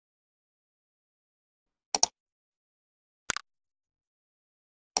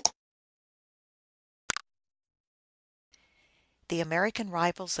The American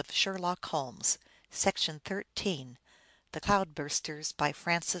Rivals of Sherlock Holmes, Section 13, The Cloudbursters, by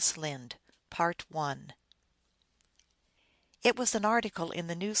Francis Lynde, Part 1. It was an article in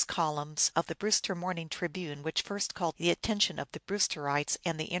the news columns of the Brewster Morning Tribune which first called the attention of the Brewsterites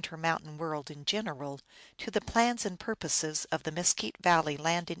and the Intermountain world in general to the plans and purposes of the Mesquite Valley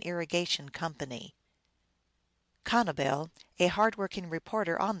Land and Irrigation Company. Connibel, a hard-working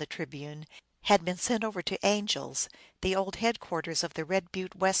reporter on the Tribune, had been sent over to Angel's, the old headquarters of the Red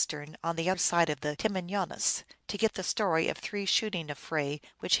Butte Western on the other side of the Timmenyanis, to get the story of 3 shooting affray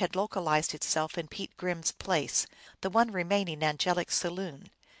which had localized itself in Pete Grimm's place, the one remaining angelic saloon.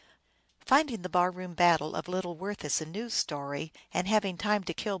 Finding the barroom battle of little worth as a news story, and having time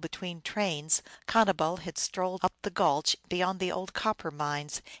to kill between trains, Connibel had strolled up the gulch beyond the old copper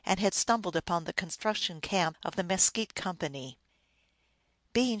mines and had stumbled upon the construction camp of the Mesquite Company.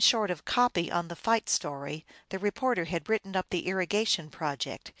 Being short of copy on the fight story, the reporter had written up the irrigation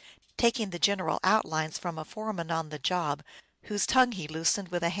project, taking the general outlines from a foreman on the job, whose tongue he loosened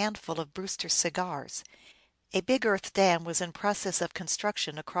with a handful of Brewster cigars. A big earth dam was in process of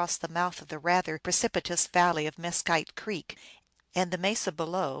construction across the mouth of the rather precipitous valley of Mesquite Creek, and the mesa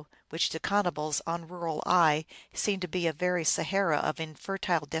below, which to Connibel's unrural eye seemed to be a very Sahara of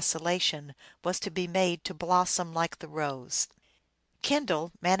infertile desolation, was to be made to blossom like the rose.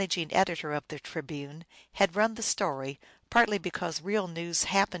 Kendall, managing editor of the Tribune, had run the story, partly because real news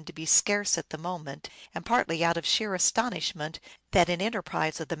happened to be scarce at the moment, and partly out of sheer astonishment that an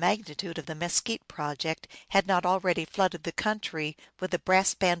enterprise of the magnitude of the Mesquite project had not already flooded the country with the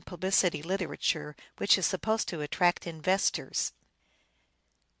brass band publicity literature which is supposed to attract investors.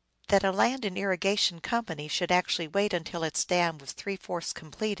 That a land and irrigation company should actually wait until its dam was 3/4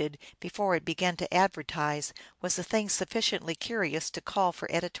 completed before it began to advertise was a thing sufficiently curious to call for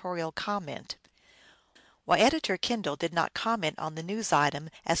editorial comment. Why Editor Kendall did not comment on the news item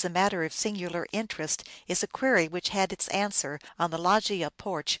as a matter of singular interest is a query which had its answer on the loggia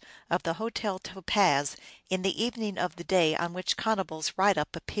porch of the Hotel Topaz in the evening of the day on which Connibel's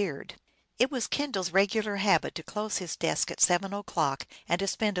write-up appeared. It was Kendall's regular habit to close his desk at 7 o'clock and to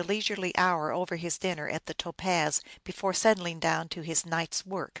spend a leisurely hour over his dinner at the Topaz before settling down to his night's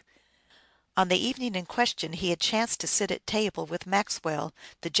work. On the evening in question he had chanced to sit at table with Maxwell,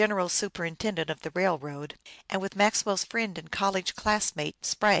 the general superintendent of the railroad, and with Maxwell's friend and college classmate,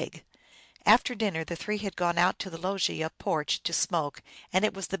 Sprague. After dinner the 3 had gone out to the loggia porch to smoke, and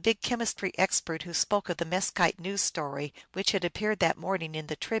it was the big chemistry expert who spoke of the Mesquite news story which had appeared that morning in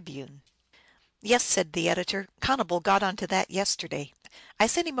the Tribune. "Yes," said the editor, "Connibel got onto that yesterday. I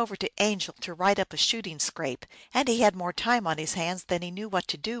sent him over to Angel to write up a shooting scrape, and he had more time on his hands than he knew what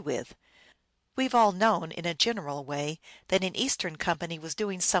to do with. We've all known, in a general way, that an Eastern company was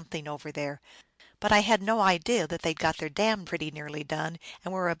doing something over there, but I had no idea that they'd got their dam pretty nearly done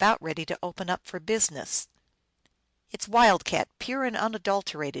and were about ready to open up for business." "It's wildcat, pure and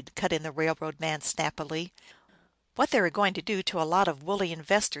unadulterated," cut in the railroad man snappily. "What they are going to do to a lot of woolly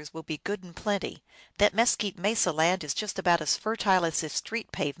investors will be good and plenty. That Mesquite Mesa land is just about as fertile as this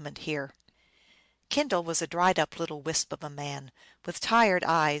street pavement here." Kendall was a dried-up little wisp of a man, with tired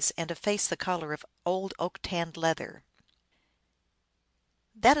eyes and a face the color of old oak-tanned leather.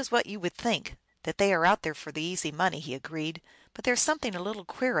 "That is what you would think, that they are out there for the easy money," he agreed. "But there's something a little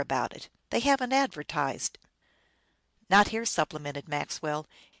queer about it. They haven't advertised." "Not here," supplemented Maxwell.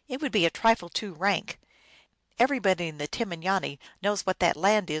 "It would be a trifle too rank. Everybody in the Timmenyanis knows what that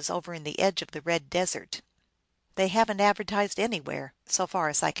land is over in the edge of the Red Desert." "They haven't advertised anywhere, so far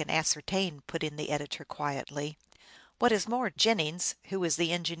as I can ascertain," put in the editor quietly. "What is more, Jennings, who is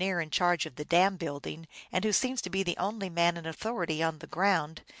the engineer in charge of the dam building, and who seems to be the only man in authority on the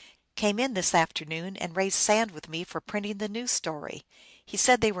ground, came in this afternoon and raised sand with me for printing the news story. He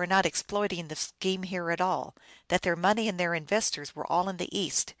said they were not exploiting the scheme here at all, that their money and their investors were all in the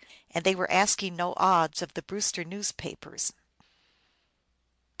East, and they were asking no odds of the Brewster newspapers."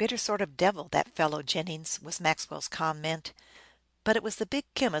 "Bitter sort of devil, that fellow Jennings," was Maxwell's comment. But it was the big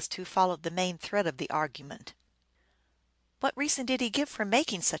chemist who followed the main thread of the argument. "What reason did he give for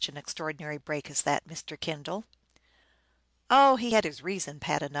making such an extraordinary break as that, Mr. Kendall?" "Oh, he had his reason,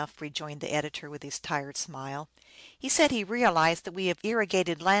 pat enough," rejoined the editor with his tired smile. "He said he realized that we have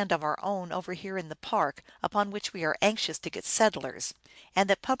irrigated land of our own over here in the park, upon which we are anxious to get settlers, and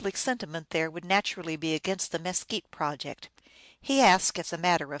that public sentiment there would naturally be against the Mesquite project. He asked, as a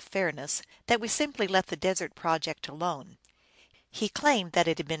matter of fairness, that we simply let the desert project alone. He claimed that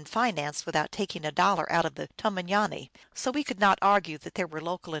it had been financed without taking a dollar out of the Tommanyani, so we could not argue that there were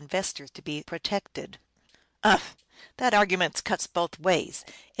local investors to be protected." "Umph! That argument cuts both ways.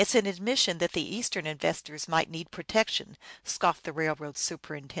 It's an admission that the Eastern investors might need protection," scoffed the railroad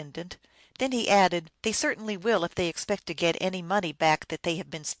superintendent. Then he added, "They certainly will if they expect to get any money back that they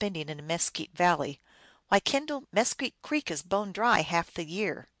have been spending in Mesquite Valley. Why, Kendall, Mesquite Creek is bone dry half the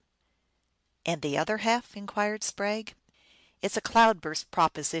year." "And the other half?" inquired Sprague. "It's a cloudburst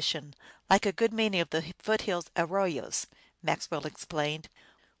proposition, like a good many of the foothills arroyos," Maxwell explained.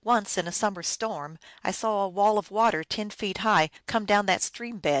 "Once, in a summer storm, I saw a wall of water 10 feet high come down that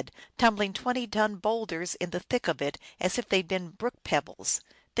stream bed, tumbling 20-ton boulders in the thick of it as if they'd been brook pebbles.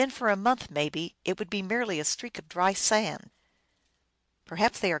 Then for a month, maybe, it would be merely a streak of dry sand."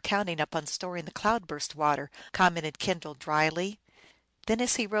 "Perhaps they are counting upon storing the cloudburst water," commented Kendall dryly. Then,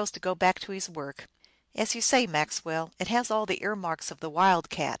 as he rose to go back to his work, "As you say, Maxwell, it has all the earmarks of the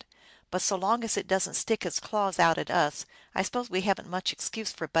wildcat. But so long as it doesn't stick its claws out at us, I suppose we haven't much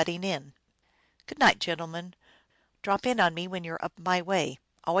excuse for butting in. Good night, gentlemen. Drop in on me when you're up my way.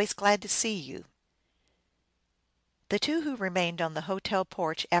 Always glad to see you." The two who remained on the hotel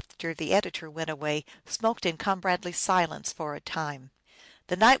porch after the editor went away smoked in comradely silence for a time.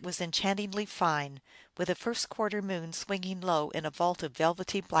 The night was enchantingly fine, with a first quarter moon swinging low in a vault of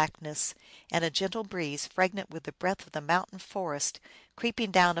velvety blackness, and a gentle breeze, fragrant with the breath of the mountain forest,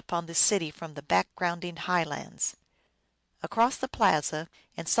 creeping down upon the city from the backgrounding highlands. Across the plaza,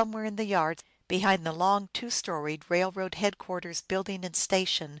 and somewhere in the yard behind the long two-storied railroad headquarters building and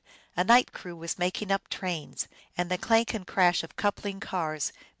station, a night crew was making up trains, and the clank and crash of coupling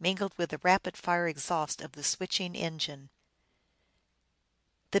cars mingled with the rapid-fire exhaust of the switching engine.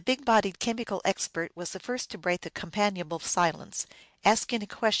 The big-bodied chemical expert was the first to break the companionable silence, asking a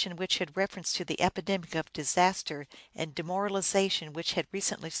question which had reference to the epidemic of disaster and demoralization which had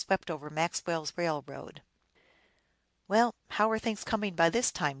recently swept over Maxwell's railroad. "Well, how are things coming by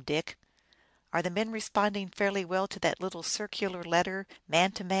this time, Dick? Are the men responding fairly well to that little circular letter,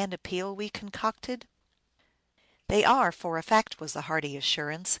 man-to-man appeal we concocted?" "They are, for a fact," was the hearty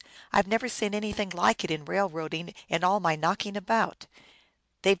assurance. "I've never seen anything like it in railroading in all my knocking about.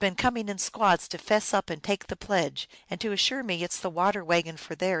 They've been coming in squads to fess up and take the pledge, and to assure me it's the water wagon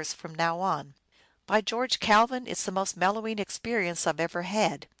for theirs from now on. By George, Calvin, it's the most mellowing experience I've ever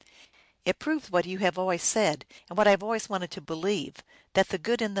had. It proves what you have always said, and what I've always wanted to believe, that the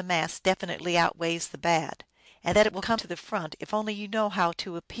good in the mass definitely outweighs the bad, and that it will come to the front if only you know how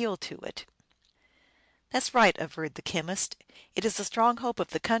to appeal to it." "That's right," averred the chemist. "It is the strong hope of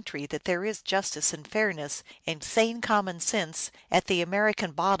the country that there is justice and fairness and sane common sense at the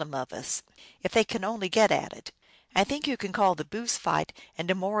American bottom of us, if they can only get at it. I think you can call the booze fight and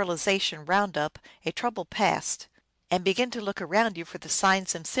demoralization roundup a trouble past, and begin to look around you for the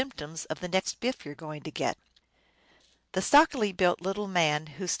signs and symptoms of the next biff you're going to get." The stockily built little man,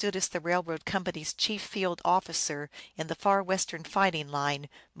 who stood as the railroad company's chief field officer in the far western fighting line,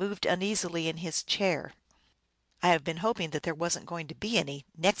 moved uneasily in his chair. "I have been hoping that there wasn't going to be any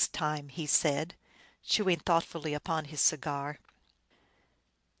next time," he said, chewing thoughtfully upon his cigar.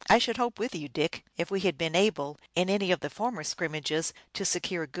 "I should hope with you, Dick, if we had been able, in any of the former scrimmages, to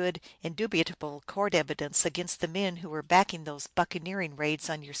secure good, indubitable court evidence against the men who were backing those buccaneering raids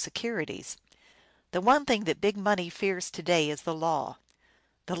on your securities. The one thing that big money fears today is the law.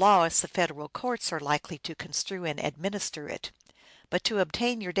 The law as the federal courts are likely to construe and administer it. But to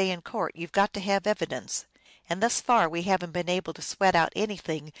obtain your day in court you've got to have evidence, and thus far we haven't been able to sweat out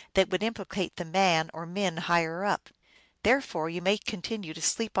anything that would implicate the man or men higher up. Therefore you may continue to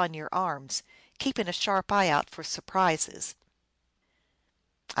sleep on your arms, keeping a sharp eye out for surprises."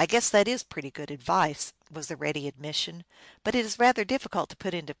 "I guess that is pretty good advice," was the ready admission. "But it is rather difficult to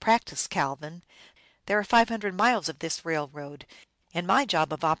put into practice, Calvin. There are 500 miles of this railroad, and my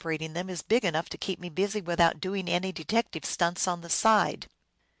job of operating them is big enough to keep me busy without doing any detective stunts on the side."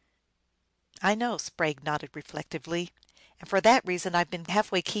 "I know," Sprague nodded reflectively, "and for that reason I've been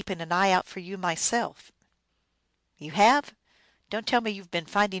halfway keeping an eye out for you myself." "You have? Don't tell me you've been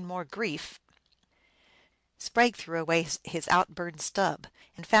finding more grief." Sprague threw away his outburned stub,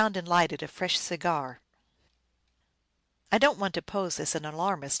 and found and lighted a fresh cigar. "I don't want to pose as an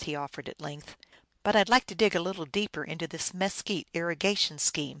alarmist," he offered at length, "but I'd like to dig a little deeper into this Mesquite irrigation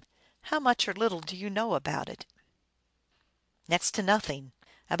scheme. How much or little do you know about it?" "Next to nothing.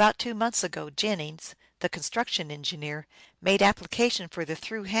 About 2 months ago Jennings, the construction engineer, made application for the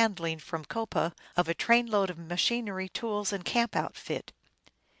through handling from Copa of a trainload of machinery, tools, and camp outfit.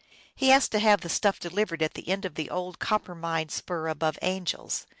 He asked to have the stuff delivered at the end of the old copper mine spur above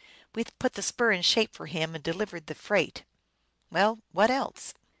Angels. We put the spur in shape for him and delivered the freight. Well, what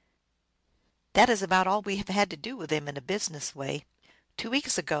else? That is about all we have had to do with him in a business way. 2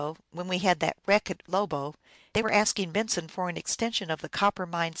 weeks ago, when we had that wreck at Lobo, they were asking Benson for an extension of the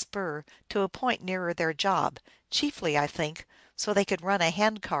Coppermine spur to a point nearer their job, chiefly, I think, so they could run a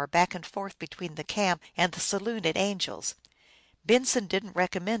hand car back and forth between the camp and the saloon at Angel's. Benson didn't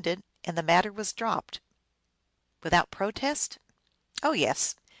recommend it, and the matter was dropped." "Without protest?" "Oh,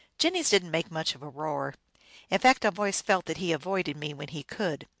 yes. Jennings didn't make much of a roar. In fact, I've always felt that he avoided me when he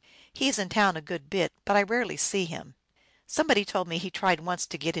could. He is in town a good bit, but I rarely see him. Somebody told me he tried once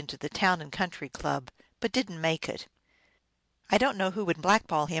to get into the Town and Country Club, but didn't make it. I don't know who would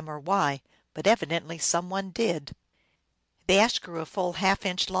blackball him or why, but evidently some one did." The ash grew a full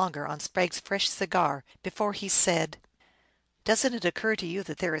half-inch longer on Sprague's fresh cigar before he said, "Doesn't it occur to you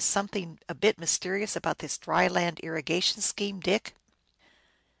that there is something a bit mysterious about this dry land irrigation scheme, Dick?"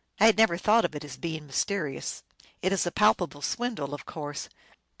 "I had never thought of it as being mysterious. It is a palpable swindle, of course,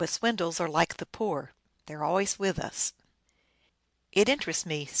 but swindles are like the poor. They're always with us." "It interests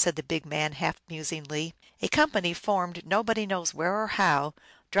me," said the big man, half musingly. "A company formed nobody knows where or how,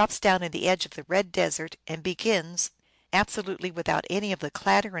 drops down in the edge of the red desert, and begins, absolutely without any of the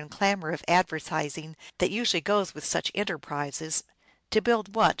clatter and clamor of advertising that usually goes with such enterprises, to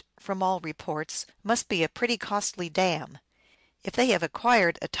build what, from all reports, must be a pretty costly dam. If they have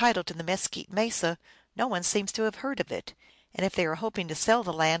acquired a title to the Mesquite Mesa, no one seems to have heard of it, and if they are hoping to sell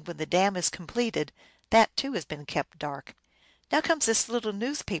the land when the dam is completed, that too has been kept dark. Now comes this little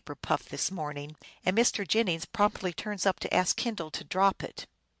newspaper puff this morning, and Mr. Jennings promptly turns up to ask Kendall to drop it."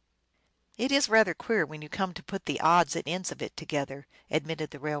 "It is rather queer when you come to put the odds and ends of it together,"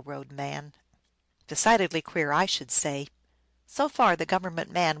 admitted the railroad man. "Decidedly queer, I should say." So far the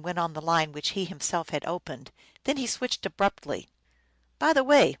government man went on the line which he himself had opened. Then he switched abruptly. "By the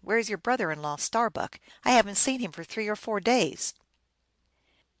way, where is your brother-in-law, Starbuck? I haven't seen him for 3 or 4 days."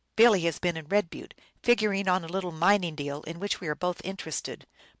 "Billy has been in Red Butte, figuring on a little mining deal in which we are both interested.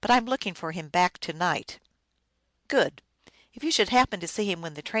 But I'm looking for him back to-night." "Good. If you should happen to see him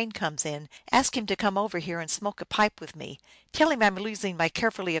when the train comes in, ask him to come over here and smoke a pipe with me. Tell him I'm losing my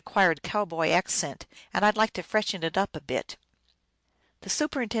carefully acquired cowboy accent, and I'd like to freshen it up a bit." The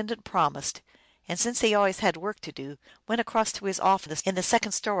superintendent promised, and since he always had work to do, went across to his office in the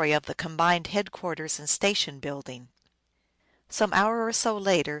second story of the combined headquarters and station building. Some hour or so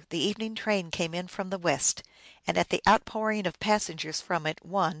later the evening train came in from the west, and at the outpouring of passengers from it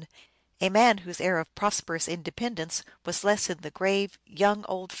one, a man whose air of prosperous independence was less in the grave, young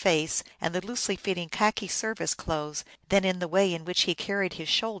old face and the loosely fitting khaki service clothes than in the way in which he carried his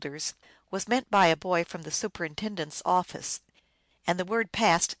shoulders, was met by a boy from the superintendent's office, and the word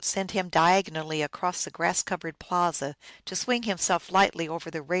passed sent him diagonally across the grass-covered plaza to swing himself lightly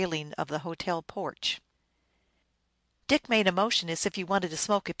over the railing of the hotel porch. "Dick made a motion as if you wanted to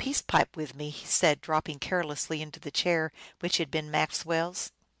smoke a peace pipe with me," he said, dropping carelessly into the chair which had been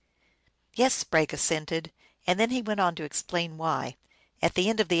Maxwell's. "Yes," Sprague assented, and then he went on to explain why. At the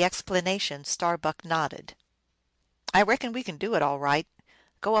end of the explanation Starbuck nodded. "I reckon we can do it all right.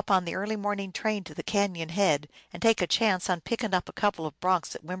 Go up on the early morning train to the canyon head, and take a chance on picking up a couple of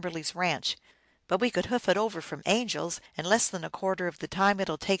broncs at Wimberley's ranch. But we could hoof it over from Angel's in less than a quarter of the time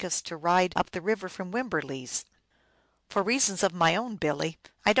it'll take us to ride up the river from Wimberley's. For reasons of my own, Billy,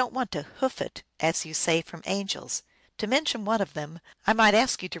 I don't want to hoof it, as you say, from Angel's. To mention one of them, I might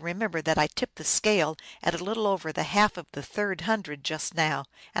ask you to remember that I tipped the scale at a little over the half of the 300 just now,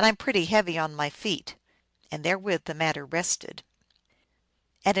 and I'm pretty heavy on my feet." And therewith the matter rested.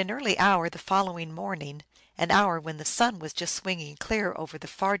 At an early hour the following morning, an hour when the sun was just swinging clear over the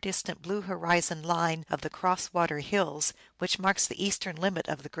far distant blue horizon line of the Crosswater Hills, which marks the eastern limit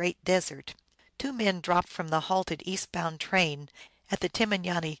of the great desert, 2 men dropped from the halted eastbound train at the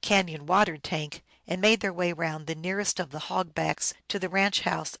Timiani Canyon water tank and made their way round the nearest of the hogbacks to the ranch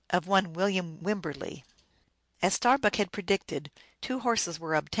house of one William Wimberley. As Starbuck had predicted, 2 horses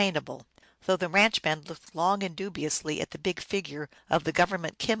were obtainable, though the ranchman looked long and dubiously at the big figure of the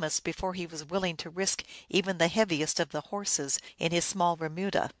government chemist before he was willing to risk even the heaviest of the horses in his small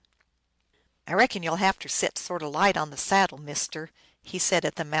remuda. "I reckon you'll have to set sort of light on the saddle, mister," he said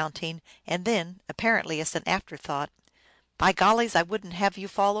at the mounting, and then, apparently as an afterthought, "By gollies, I wouldn't have you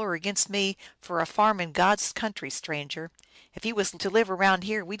fall over against me for a farm in God's country, stranger. If you was to live around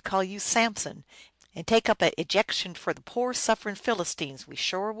here we'd call you Samson, and take up a ejection for the poor suffering Philistines, we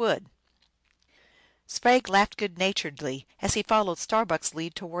sure would." Sprague laughed good-naturedly as he followed Starbuck's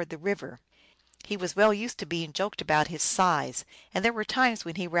lead toward the river. He was well used to being joked about his size, and there were times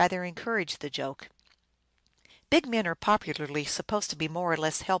when he rather encouraged the joke. Big men are popularly supposed to be more or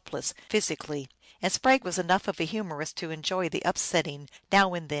less helpless physically, and Sprague was enough of a humorist to enjoy the upsetting,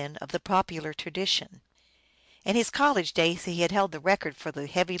 now and then, of the popular tradition. In his college days he had held the record for the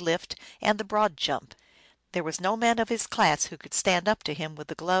heavy lift and the broad jump. There was no man of his class who could stand up to him with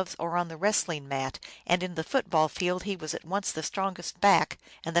the gloves or on the wrestling mat, and in the football field he was at once the strongest back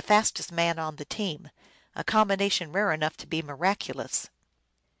and the fastest man on the team, a combination rare enough to be miraculous.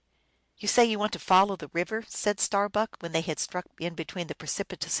 " You say you want to follow the river," said Starbuck, when they had struck in between the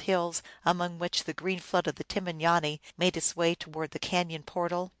precipitous hills among which the green flood of the Timinani made its way toward the canyon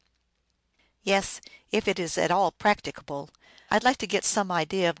portal. " Yes, if it is at all practicable. I d like to get some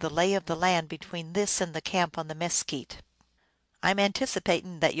idea of the lay of the land between this and the camp on the Mesquite." " I m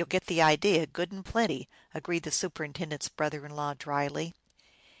anticipatin that you 11 get the idea good and plenty," agreed the superintendent s brother in law dryly.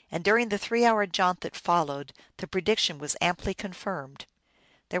 And during the 3 hour jaunt that followed the prediction was amply confirmed.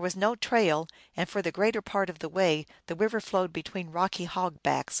 There was no trail, and for the greater part of the way the river flowed between rocky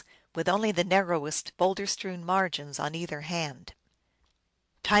hogbacks, with only the narrowest, boulder strewn margins on either hand.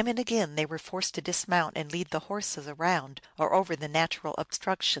 Time and again they were forced to dismount and lead the horses around or over the natural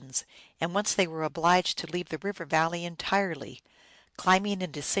obstructions, and once they were obliged to leave the river valley entirely, climbing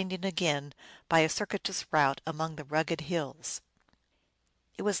and descending again by a circuitous route among the rugged hills.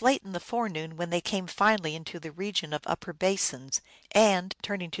 It was late in the forenoon when they came finally into the region of upper basins, and,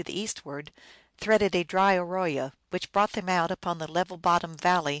 turning to the eastward, threaded a dry arroyo, which brought them out upon the level bottomed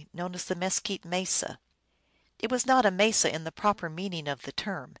valley known as the Mesquite Mesa. It was not a mesa in the proper meaning of the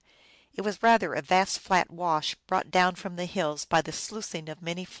term. It was rather a vast flat wash brought down from the hills by the sluicing of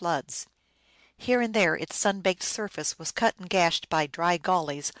many floods. Here and there its sun-baked surface was cut and gashed by dry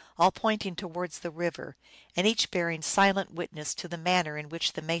gullies, all pointing towards the river, and each bearing silent witness to the manner in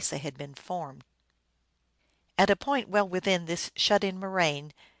which the mesa had been formed. At a point well within this shut-in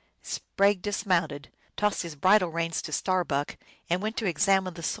moraine Sprague dismounted, tossed his bridle reins to Starbuck, and went to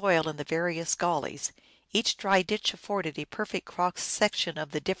examine the soil in the various gullies. Each dry ditch afforded a perfect cross section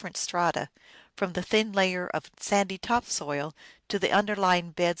of the different strata, from the thin layer of sandy topsoil to the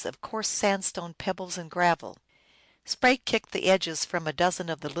underlying beds of coarse sandstone pebbles and gravel. Sprague kicked the edges from a dozen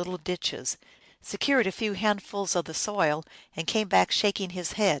of the little ditches, secured a few handfuls of the soil, and came back shaking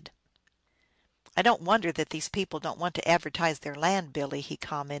his head. " I don't wonder that these people don't want to advertise their land, Billy," he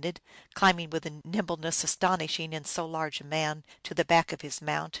commented, climbing with a nimbleness astonishing in so large a man to the back of his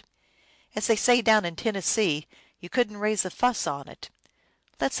mount. " As they say down in Tennessee, you couldn't raise a fuss on it.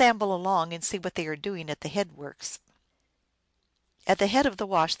 Let s amble along and see what they are doing at the headworks." At the head of the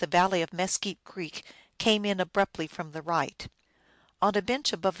wash the valley of Mesquite Creek came in abruptly from the right. On a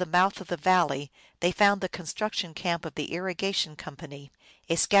bench above the mouth of the valley they found the construction camp of the Irrigation Company,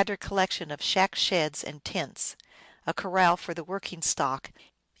 a scattered collection of shack sheds and tents, a corral for the working stock,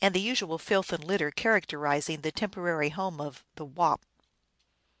 and the usual filth and litter characterizing the temporary home of the Wop.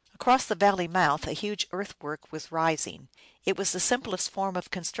 Across the valley mouth a huge earthwork was rising. It was the simplest form of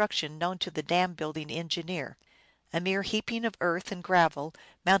construction known to the dam building engineer, a mere heaping of earth and gravel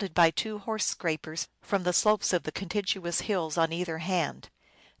mounted by 2 horse scrapers from the slopes of the contiguous hills on either hand.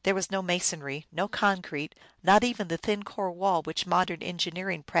 There was no masonry, no concrete, not even the thin core wall which modern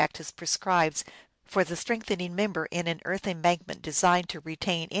engineering practice prescribes for the strengthening member in an earth embankment designed to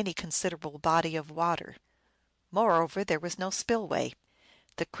retain any considerable body of water. Moreover, there was no spillway.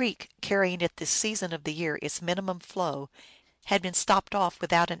 The creek, carrying at this season of the year its minimum flow, had been stopped off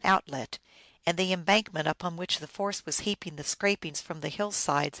without an outlet, and the embankment upon which the force was heaping the scrapings from the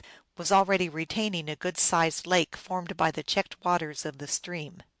hillsides was already retaining a good-sized lake formed by the checked waters of the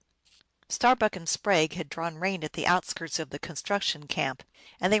stream. Starbuck and Sprague had drawn rein at the outskirts of the construction camp,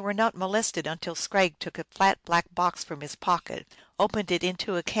 and they were not molested until Sprague took a flat black box from his pocket, opened it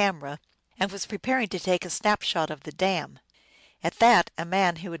into a camera, and was preparing to take a snapshot of the dam. At that a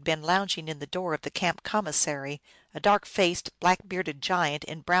man who had been lounging in the door of the camp commissary, a dark-faced, black-bearded giant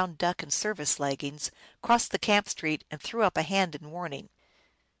in brown duck and service leggings, crossed the camp street and threw up a hand in warning.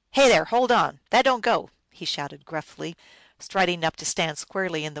 " Hey there, hold on ! That don't go !" he shouted gruffly, striding up to stand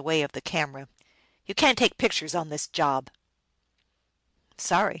squarely in the way of the camera. " You can't take pictures on this job." "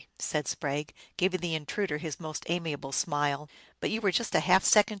 Sorry," said Sprague, giving the intruder his most amiable smile, " but you were just a half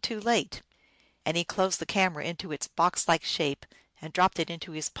second too late." And he closed the camera into its box-like shape and dropped it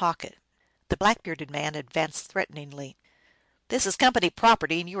into his pocket. The black-bearded man advanced threateningly. " This is company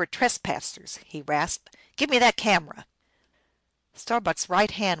property, and you are trespassers," he rasped. " Give me that camera." Starbuck's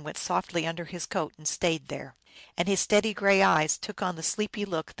right hand went softly under his coat and stayed there, and his steady gray eyes took on the sleepy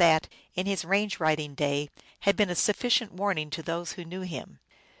look that, in his range-riding day, had been a sufficient warning to those who knew him.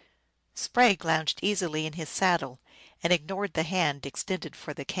 Sprague lounged easily in his saddle and ignored the hand extended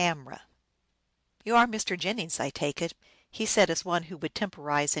for the camera. " You are Mr. Jennings, I take it," he said as one who would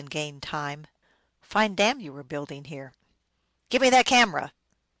temporize and gain time. " Fine dam you are building here." " Give me that camera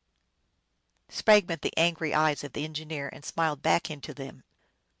Sprague met the angry eyes of the engineer and smiled back into them.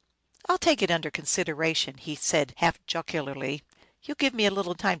 " I 'll take it under consideration," he said half jocularly. " You 'll give me a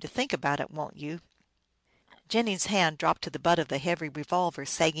little time to think about it, won't you?" Jennings' hand dropped to the butt of the heavy revolver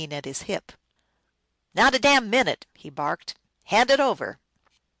sagging at his hip. " Not a damn minute !" he barked. " Hand it over !"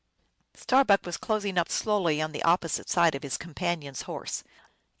 Starbuck was closing up slowly on the opposite side of his companion's horse,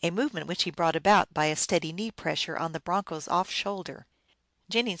 a movement which he brought about by a steady knee pressure on the broncho s off shoulder.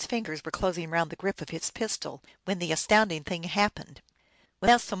 Jennings' fingers were closing round the grip of his pistol when the astounding thing happened.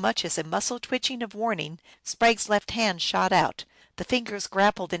 Without so much as a muscle twitching of warning, Sprague s left hand shot out, the fingers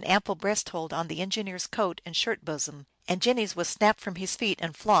grappled in ample breast hold on the engineer's coat and shirt bosom, and Jennings was snapped from his feet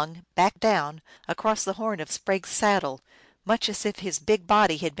and flung, back down, across the horn of Sprague s saddle, much as if his big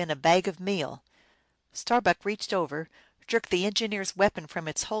body had been a bag of meal. Starbuck reached over, jerked the engineer's weapon from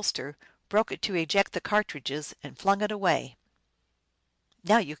its holster, broke it to eject the cartridges, and flung it away. "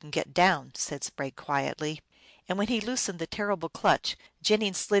 Now you can get down," said Sprague quietly. And when he loosened the terrible clutch,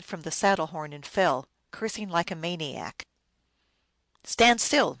 Jennings slid from the saddle horn and fell, cursing like a maniac. " Stand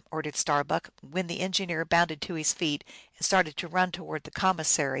still !" ordered Starbuck, when the engineer bounded to his feet and started to run toward the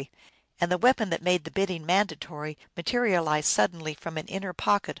commissary, and the weapon that made the bidding mandatory materialized suddenly from an inner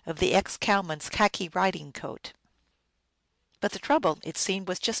pocket of the ex cowman's khaki riding coat. But the trouble, it seemed,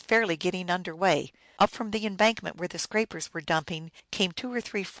 was just fairly getting under way. Up from the embankment where the scrapers were dumping came 2 or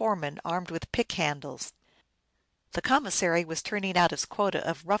 3 foremen armed with pick handles. The commissary was turning out its quota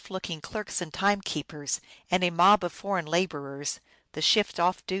of rough-looking clerks and timekeepers, and a mob of foreign laborers, the shift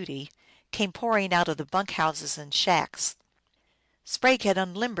off duty, came pouring out of the bunkhouses and shacks. Sprague had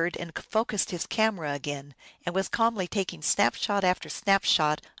unlimbered and focused his camera again, and was calmly taking snapshot after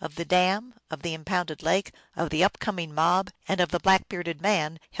snapshot of the dam, of the impounded lake, of the upcoming mob, and of the black-bearded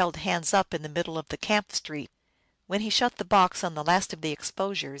man held hands up in the middle of the camp street. When he shut the box on the last of the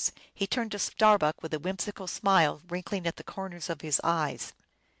exposures, he turned to Starbuck with a whimsical smile wrinkling at the corners of his eyes.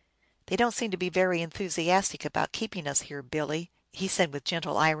 " They don't seem to be very enthusiastic about keeping us here, Billy," he said with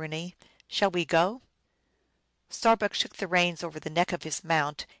gentle irony. " Shall we go?" Starbuck shook the reins over the neck of his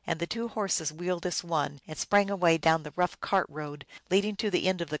mount, and the 2 horses wheeled as one, and sprang away down the rough cart road leading to the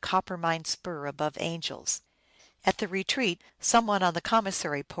end of the coppermine spur above Angels. At the retreat, some one on the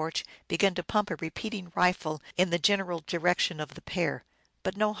commissary porch began to pump a repeating rifle in the general direction of the pair,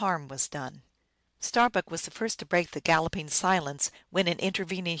 but no harm was done. Starbuck was the first to break the galloping silence when an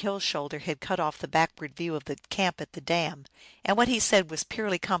intervening hill shoulder had cut off the backward view of the camp at the dam, and what he said was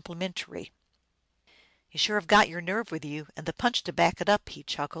purely complimentary. " You sure have got your nerve with you, and the punch to back it up," he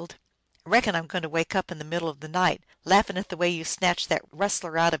chuckled. " I reckon I m going to wake up in the middle of the night laughing at the way you snatched that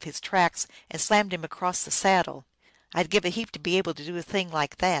rustler out of his tracks and slammed him across the saddle. I d give a heap to be able to do a thing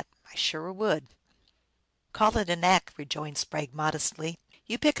like that. I sure would." " Call it an act," rejoined Sprague modestly. "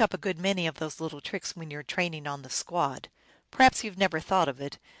 You pick up a good many of those little tricks when you're training on the squad. Perhaps you've never thought of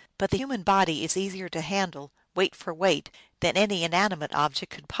it, but the human body is easier to handle, weight for weight, than any inanimate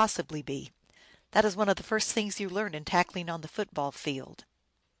object could possibly be. That is one of the first things you learn in tackling on the football field."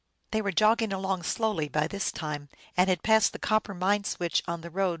 They were jogging along slowly by this time, and had passed the copper mine switch on the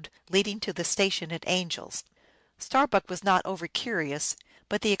road leading to the station at Angels. Starbuck was not over curious,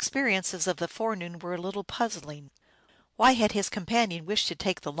 but the experiences of the forenoon were a little puzzling. Why had his companion wished to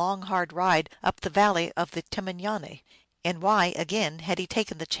take the long, hard ride up the valley of the Temminane? And why, again, had he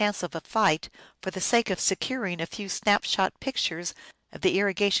taken the chance of a fight for the sake of securing a few snapshot pictures of the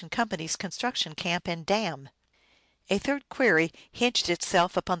irrigation company's construction camp and dam? A third query hinged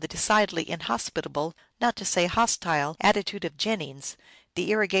itself upon the decidedly inhospitable, not to say hostile, attitude of Jennings,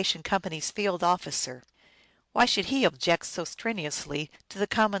 the irrigation company's field officer. Why should he object so strenuously to the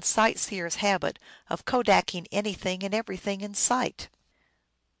common sightseer's habit of kodaking anything and everything in sight?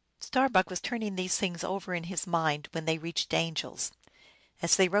 Starbuck was turning these things over in his mind when they reached Angels.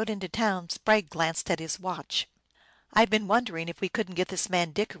 As they rode into town, Sprague glanced at his watch. " I've been wondering if we couldn't get this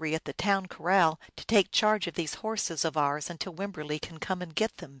man Dickory at the town corral to take charge of these horses of ours until Wimberley can come and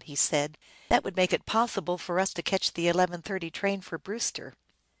get them," he said. " That would make it possible for us to catch the 11:30 train for Brewster."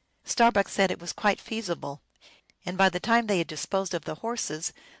 Starbuck said it was quite feasible, and by the time they had disposed of the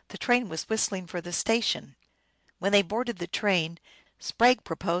horses the train was whistling for the station. When they boarded the train, Sprague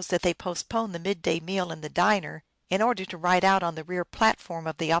proposed that they postpone the midday meal in the diner in order to ride out on the rear platform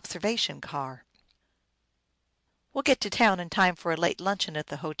of the observation car. " We'll get to town in time for a late luncheon at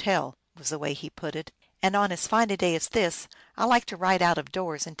the hotel," was the way he put it, " and on as fine a day as this I like to ride out of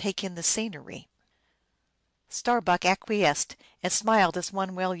doors and take in the scenery." Starbuck acquiesced, and smiled as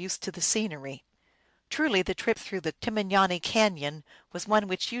one well used to the scenery. Truly, the trip through the Timignani Canyon was one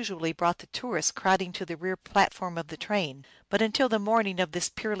which usually brought the tourists crowding to the rear platform of the train. But until the morning of this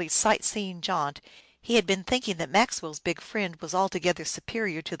purely sight-seeing jaunt he had been thinking that Maxwell's big friend was altogether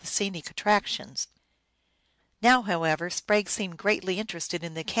superior to the scenic attractions. Now, however, Sprague seemed greatly interested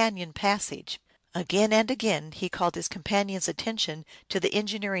in the canyon passage. Again and again he called his companion's attention to the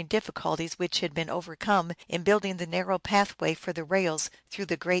engineering difficulties which had been overcome in building the narrow pathway for the rails through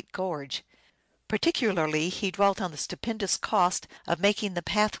the great gorge. Particularly he dwelt on the stupendous cost of making the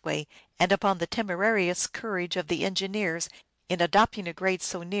pathway, and upon the temerarious courage of the engineers in adopting a grade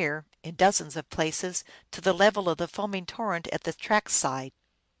so near, in dozens of places, to the level of the foaming torrent at the track side.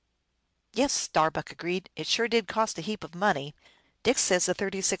 " Yes," Starbuck agreed, " it sure did cost a heap of money. Dix says the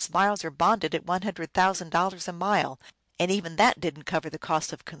 36 miles are bonded at $100,000 a mile, and even that didn't cover the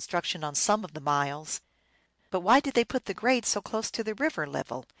cost of construction on some of the miles." " But why did they put the grade so close to the river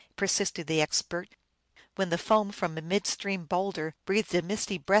level?" persisted the expert, when the foam from a midstream boulder breathed a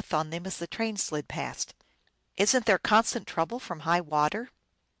misty breath on them as the train slid past. " Isn't there constant trouble from high water?"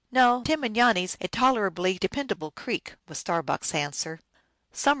 " No, Timignani's a tolerably dependable creek," was Starbuck's answer.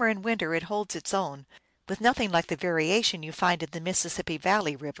 " Summer and winter it holds its own, with nothing like the variation you find in the Mississippi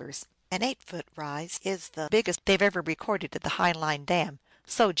Valley rivers. An 8-foot rise is the biggest they've ever recorded at the Highline Dam,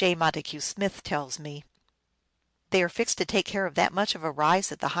 so J. Montague Smith tells me." " They are fixed to take care of that much of a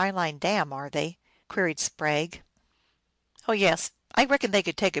rise at the Highline Dam, are they?" queried Sprague. " Oh, yes. I reckon they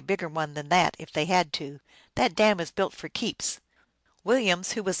could take a bigger one than that, if they had to. That dam is built for keeps.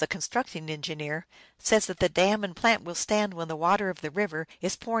 Williams, who was the constructing engineer, says that the dam and plant will stand when the water of the river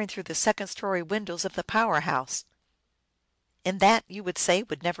is pouring through the second-story windows of the power house." " And that, you would say,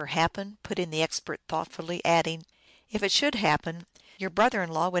 would never happen," put in the expert thoughtfully, adding, " If it should happen, your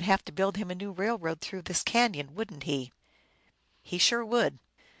brother-in-law would have to build him a new railroad through this canyon, wouldn't he?" " He sure would.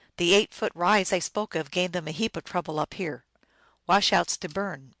 The 8-foot rise I spoke of gave them a heap of trouble up here. Washouts to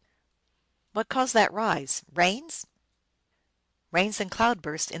burn." " What caused that rise? Rains?" "Rains and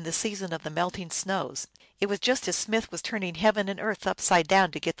cloudbursts in the season of the melting snows. It was just as Smith was turning heaven and earth upside down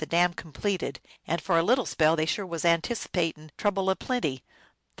to get the dam completed, and for a little spell they sure was anticipating trouble a plenty.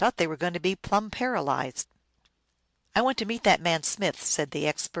 Thought they were going to be plumb paralyzed." " I want to meet that man Smith," said the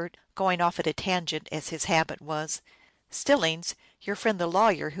expert, going off at a tangent, as his habit was. " Stillings, your friend the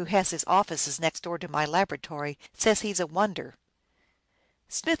lawyer, who has his offices next door to my laboratory, says he's a wonder." "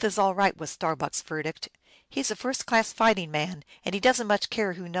 Smith is all right," was Starbuck's verdict. "He's a first-class fighting man, and he doesn't much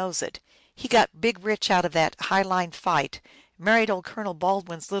care who knows it. He got big rich out of that Highline fight, married old Colonel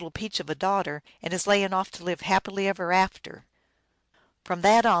Baldwin's little peach of a daughter, and is laying off to live happily ever after." From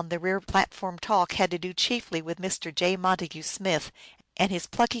that on the rear platform talk had to do chiefly with Mr. J. Montague Smith and his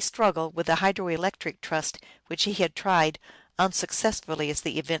plucky struggle with the Hydroelectric Trust, which he had tried, unsuccessfully as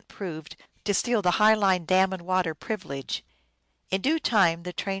the event proved, to steal the Highline Dam and Water privilege. In due time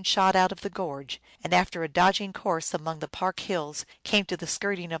the train shot out of the gorge, and after a dodging course among the Park hills came to the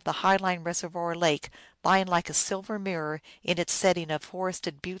skirting of the Highline Reservoir Lake, lying like a silver mirror in its setting of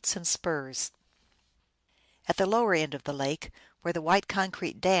forested buttes and spurs. At the lower end of the lake, where the white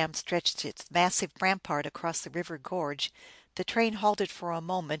concrete dam stretched its massive rampart across the river gorge, the train halted for a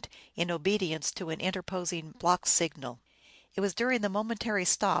moment in obedience to an interposing block signal. It was during the momentary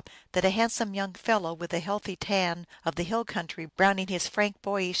stop that a handsome young fellow with the healthy tan of the hill country browning his frank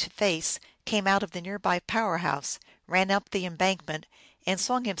boyish face came out of the nearby power house, ran up the embankment, and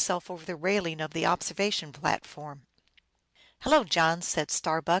swung himself over the railing of the observation platform. " Hello, John," said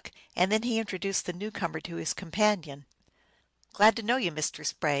Starbuck, and then he introduced the newcomer to his companion. " Glad to know you, Mr.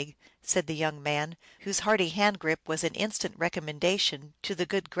 Sprague," said the young man, whose hearty hand grip was an instant recommendation to the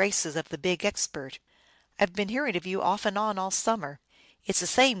good graces of the big expert. "I've been hearing of you off and on all summer. It's a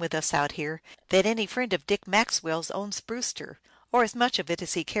saying with us out here that any friend of Dick Maxwell's owns Brewster, or as much of it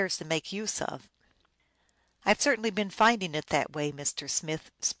as he cares to make use of." " I've certainly been finding it that way, Mr. Smith,"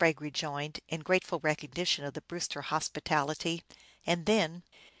 Sprague rejoined, in grateful recognition of the Brewster hospitality. And then,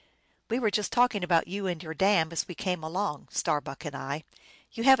 " We were just talking about you and your dam as we came along, Starbuck and I.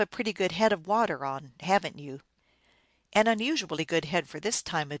 You have a pretty good head of water on, haven't you? An unusually good head for this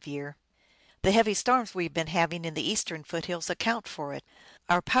time of year. The heavy storms we've been having in the eastern foothills account for it.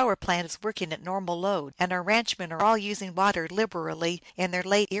 Our power plant is working at normal load, and our ranchmen are all using water liberally in their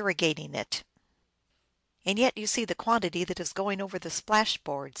late irrigating it. And yet you see the quantity that is going over the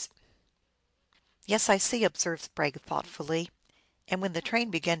splashboards." " Yes, I see," observed Sprague thoughtfully. And when the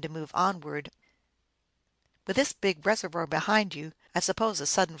train began to move onward, " With this big reservoir behind you, I suppose a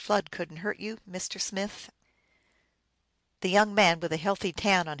sudden flood couldn't hurt you, Mr. Smith?" The young man, with a healthy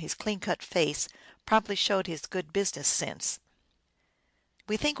tan on his clean cut face, promptly showed his good business sense.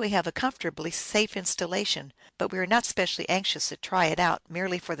 We think we have a comfortably safe installation, but we are not specially anxious to try it out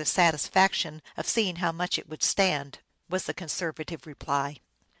merely for the satisfaction of seeing how much it would stand," was the conservative reply.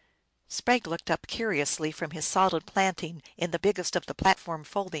 Sprague looked up curiously from his solid planting in the biggest of the platform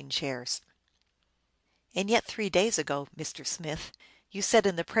folding chairs. " And yet 3 days ago, Mr. Smith, you said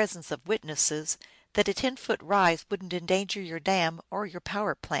in the presence of witnesses that a 10-foot rise wouldn't endanger your dam or your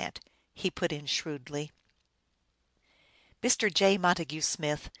power plant," he put in shrewdly. Mr. J. Montague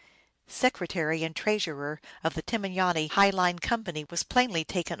Smith, secretary and treasurer of the Timiani High Line Company, was plainly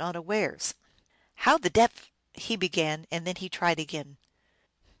taken unawares. " How the depth " he began, and then he tried again.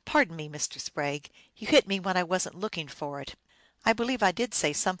 " Pardon me, Mr. Sprague, you hit me when I wasn't looking for it. I believe I did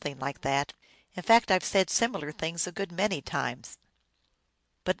say something like that. In fact, I've said similar things a good many times."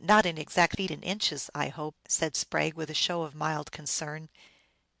 " But not in exact feet and inches, I hope," said Sprague, with a show of mild concern.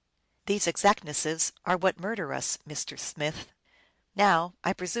 " These exactnesses are what murder us, Mr. Smith. Now,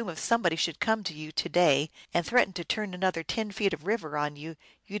 I presume if somebody should come to you to day and threaten to turn another 10 feet of river on you,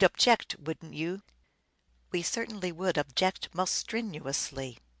 you'd object, wouldn't you?" " We certainly would object most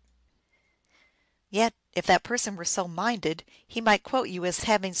strenuously." "Yet, if that person were so minded, he might quote you as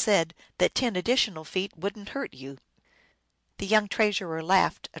having said that 10 additional feet wouldn't hurt you." The young treasurer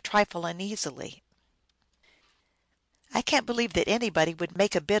laughed, a trifle uneasily. " I can't believe that anybody would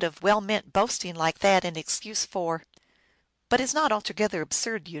make a bit of well meant boasting like that an excuse for But it's not altogether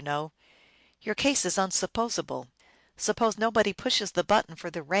absurd, you know. Your case is unsupposable. Suppose nobody pushes the button for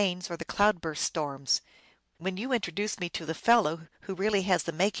the rains or the cloudburst storms. When you introduce me to the fellow who really has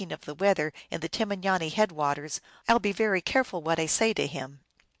the making of the weather in the Timiani headwaters, I'll be very careful what I say to him."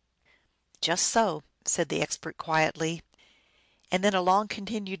 " Just so," said the expert quietly. And then a long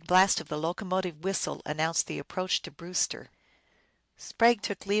continued blast of the locomotive whistle announced the approach to Brewster. Sprague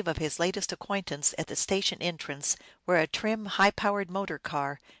took leave of his latest acquaintance at the station entrance, where a trim, high-powered motor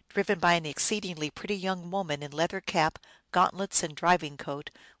car, driven by an exceedingly pretty young woman in leather cap, gauntlets, and driving coat,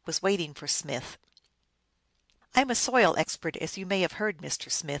 was waiting for Smith. " I am a soil expert, as you may have heard,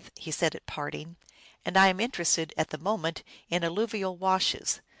 Mr. Smith," he said at parting, " and I am interested at the moment in alluvial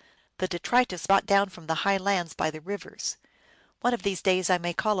washes, the detritus brought down from the high lands by the rivers. One of these days I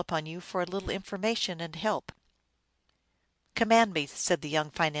may call upon you for a little information and help." " Command me," said the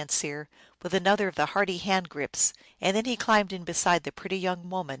young financier, with another of the hearty hand grips, and then he climbed in beside the pretty young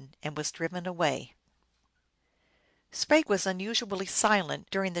woman and was driven away. Sprague was unusually silent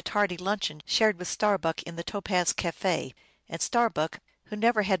during the tardy luncheon shared with Starbuck in the Topaz Cafe, and Starbuck, who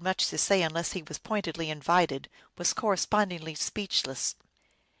never had much to say unless he was pointedly invited, was correspondingly speechless.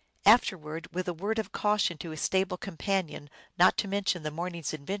 Afterward, with a word of caution to his stable companion not to mention the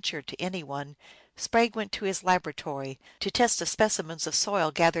morning's adventure to any one, Sprague went to his laboratory to test the specimens of soil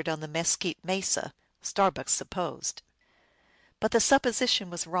gathered on the Mesquite Mesa, Starbuck supposed. But the supposition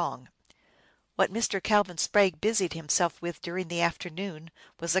was wrong. What Mr. Calvin Sprague busied himself with during the afternoon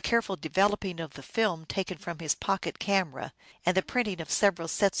was a careful developing of the film taken from his pocket camera, and the printing of several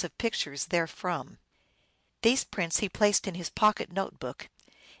sets of pictures therefrom. These prints he placed in his pocket notebook,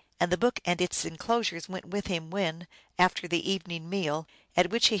 and the book and its enclosures went with him when, after the evening meal, at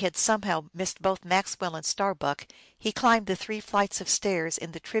which he had somehow missed both Maxwell and Starbuck, he climbed the 3 flights of stairs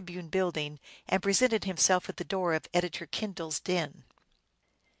in the Tribune building and presented himself at the door of Editor Kindle's den.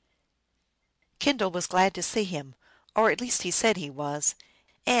 Kindle was glad to see him, or at least he said he was,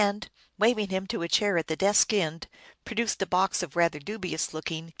 and, waving him to a chair at the desk end, produced a box of rather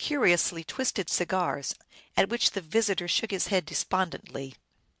dubious-looking, curiously twisted cigars, at which the visitor shook his head despondently.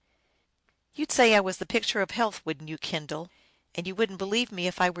 " You'd say I was the picture of health, wouldn't you, Kindle? And you wouldn't believe me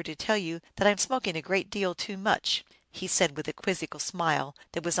if I were to tell you that I'm smoking a great deal too much," he said with a quizzical smile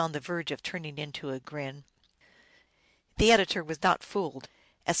that was on the verge of turning into a grin. The editor was not fooled.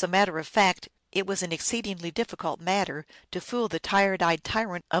 As a matter of fact, it was an exceedingly difficult matter to fool the tired-eyed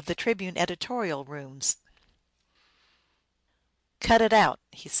tyrant of the Tribune editorial rooms. " Cut it out,"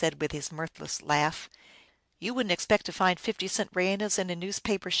 he said with his mirthless laugh. " You wouldn't expect to find 50-cent Rayanas in a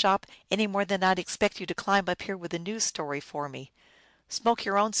newspaper shop any more than I'd expect you to climb up here with a news story for me. Smoke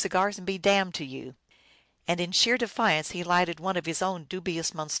your own cigars and be damned to you." And in sheer defiance he lighted one of his own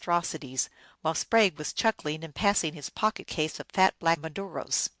dubious monstrosities, while Sprague was chuckling and passing his pocket case of fat black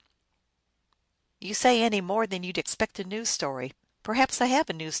Maduros. "You say any more than you'd expect a news story. Perhaps I have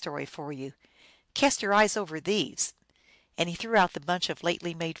a news story for you. Cast your eyes over these." And he threw out the bunch of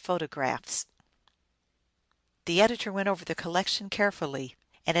lately made photographs. The editor went over the collection carefully,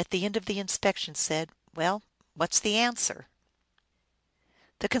 and at the end of the inspection said, " Well, what's the answer?"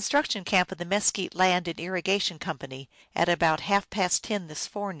 "The construction camp of the Mesquite Land and Irrigation Company at about 10:30 this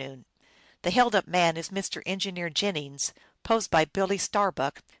forenoon. The held up man is Mr. Engineer Jennings, posed by Billy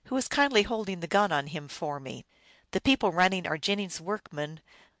Starbuck, who is kindly holding the gun on him for me. The people running are Jennie's workmen,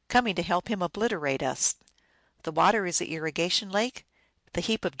 coming to help him obliterate us. The water is the irrigation lake, the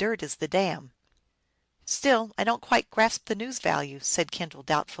heap of dirt is the dam." " Still, I don't quite grasp the news value," said Kendall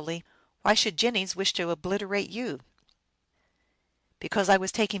doubtfully. " Why should Jennings wish to obliterate you?" " Because I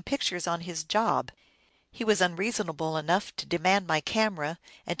was taking pictures on his job. He was unreasonable enough to demand my camera,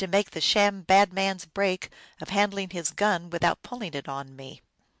 and to make the sham bad man's break of handling his gun without pulling it on me."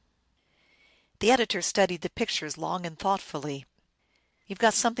 The editor studied the pictures long and thoughtfully. " You've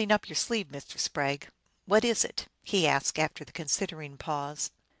got something up your sleeve, Mr. Sprague. What is it?" he asked, after the considering pause.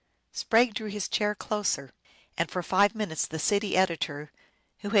 Sprague drew his chair closer, and for 5 minutes the city editor,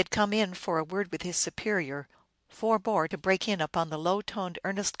 who had come in for a word with his superior, forbore to break in upon the low toned,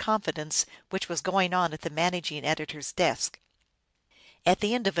 earnest confidence which was going on at the managing editor's desk. At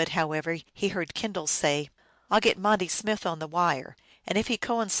the end of it, however, he heard Kendall say, " I'll get Monty Smith on the wire, and if he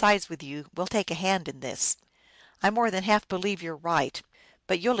coincides with you we'll take a hand in this. I more than half believe you're right,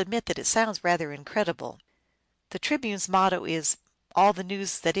 but you'll admit that it sounds rather incredible. The Tribune's motto is, 'All the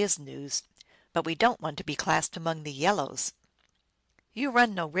news that is news,' but we don't want to be classed among the yellows." " You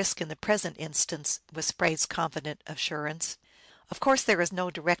run no risk in the present instance," was Sprague's confident assurance. " Of course there is no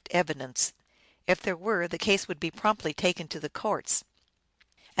direct evidence. If there were, the case would be promptly taken to the courts.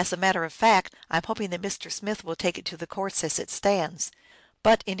 As a matter of fact, I am hoping that Mr. Smith will take it to the courts as it stands.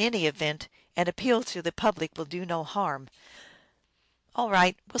 But in any event, an appeal to the public will do no harm." " All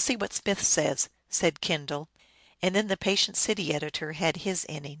right, we'll see what Smith says," said Kendall, and then the patient city editor had his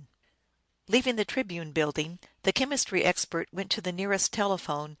inning. Leaving the Tribune building, the chemistry expert went to the nearest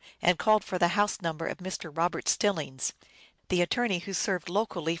telephone and called for the house number of Mr. Robert Stillings, the attorney who served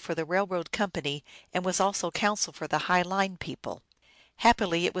locally for the railroad company and was also counsel for the High Line people.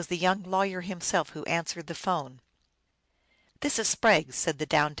 Happily it was the young lawyer himself who answered the phone. " This is Sprague," said the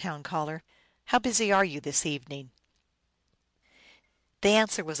downtown caller. " How busy are you this evening?" The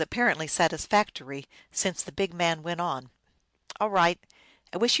answer was apparently satisfactory, since the big man went on. " All right.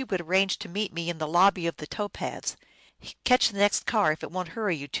 I wish you would arrange to meet me in the lobby of the Topaz. Catch the next car if it won't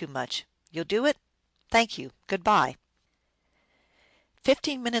hurry you too much. You'll do it? Thank you. Good by."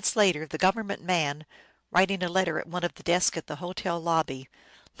 15 minutes later the government man, writing a letter at one of the desks at the hotel lobby,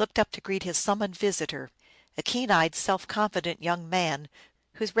 looked up to greet his summoned visitor, a keen-eyed, self-confident young man,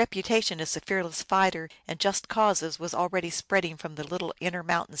 whose reputation as a fearless fighter in just causes was already spreading from the little inner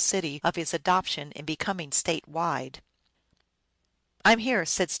mountain city of his adoption and becoming state-wide. "I'm here,"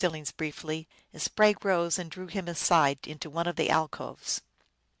 said Stillings briefly, and Sprague rose and drew him aside into one of the alcoves.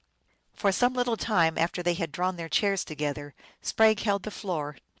 For some little time after they had drawn their chairs together, Sprague held the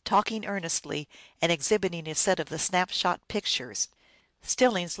floor, talking earnestly and exhibiting a set of the snapshot pictures.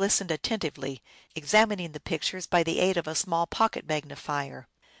 Stillings listened attentively, examining the pictures by the aid of a small pocket magnifier.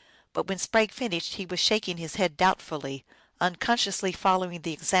 But when Sprague finished he was shaking his head doubtfully, unconsciously following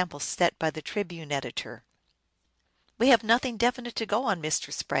the example set by the Tribune editor. "We have nothing definite to go on,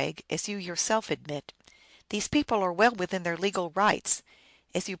 Mr. Sprague, as you yourself admit. These people are well within their legal rights.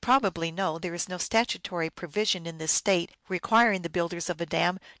 As you probably know, there is no statutory provision in this state requiring the builders of a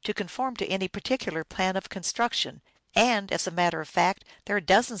dam to conform to any particular plan of construction. And, as a matter of fact, there are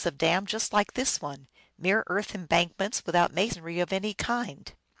dozens of dams just like this one, mere earth embankments without masonry of any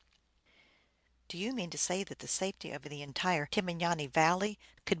kind." " Do you mean to say that the safety of the entire Timiani Valley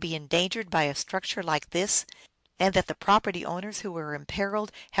could be endangered by a structure like this, and that the property owners who are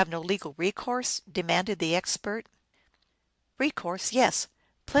imperiled have no legal recourse?" demanded the expert. " Recourse, yes,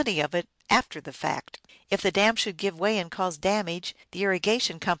 plenty of it, after the fact. If the dam should give way and cause damage, the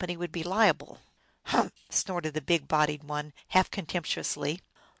irrigation company would be liable." " Humph !" snorted the big bodied one, half contemptuously.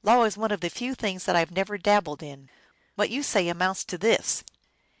 " Law is one of the few things that I've never dabbled in. What you say amounts to this: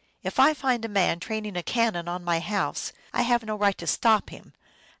 if I find a man training a cannon on my house, I have no right to stop him.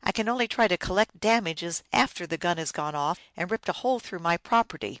 I can only try to collect damages after the gun has gone off and ripped a hole through my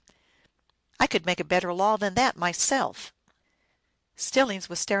property. I could make a better law than that myself." Stillings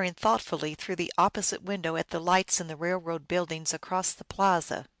was staring thoughtfully through the opposite window at the lights in the railroad buildings across the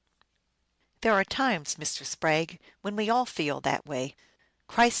plaza. " There are times, Mr. Sprague, when we all feel that way,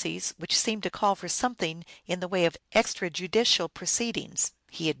 crises which seem to call for something in the way of extrajudicial proceedings,"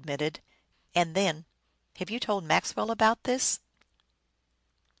 he admitted. And then, " Have you told Maxwell about this?"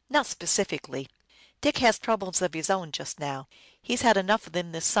 "Not specifically. Dick has troubles of his own just now. He's had enough of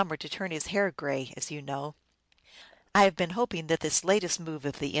them this summer to turn his hair gray, as you know. I have been hoping that this latest move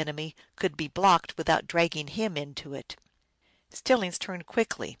of the enemy could be blocked without dragging him into it." Stillings turned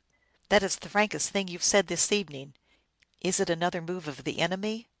quickly. "That is the frankest thing you've said this evening. Is it another move of the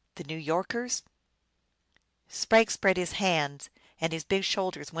enemy, the New Yorkers?" Sprague spread his hands, and his big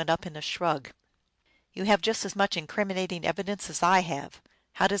shoulders went up in a shrug. " You have just as much incriminating evidence as I have.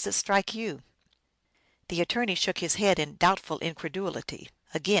 How does it strike you?" The attorney shook his head in doubtful incredulity,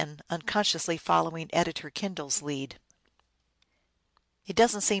 again unconsciously following Editor Kendall's lead. " It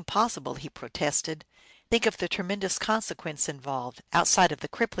does n't seem possible," he protested. " Think of the tremendous consequence involved, outside of the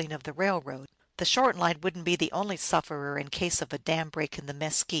crippling of the railroad. The Short Line would n't be the only sufferer in case of a dam break in the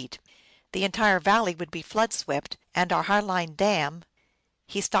Mesquite. The entire valley would be flood swept, and our High Line Dam "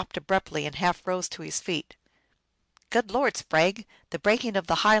 He stopped abruptly and half rose to his feet. " Good Lord, Sprague, the breaking of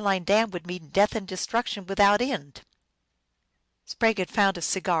the High Line Dam would mean death and destruction without end." Sprague had found a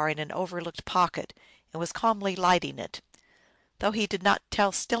cigar in an overlooked pocket, and was calmly lighting it. Though he did not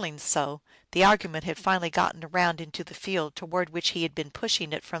tell Stillings so, the argument had finally gotten around into the field toward which he had been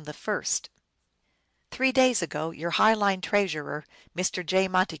pushing it from the first. " 3 days ago your High Line treasurer, Mr. J.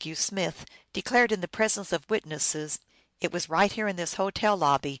 Montague Smith, declared in the presence of witnesses — it was right here in this hotel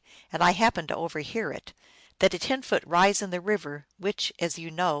lobby, and I happened to overhear it — that a 10-foot rise in the river, which, as you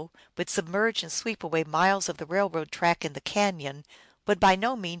know, would submerge and sweep away miles of the railroad track in the canyon, would by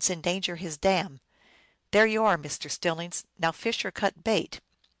no means endanger his dam. There you are, Mr. Stillings. Now fish or cut bait."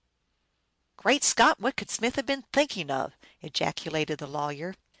 " Great Scott, what could Smith have been thinking of?" ejaculated the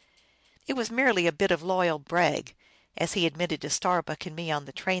lawyer. It was merely a bit of loyal brag, as he admitted to Starbuck and me on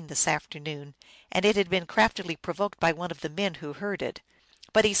the train this afternoon, and it had been craftily provoked by one of the men who heard it.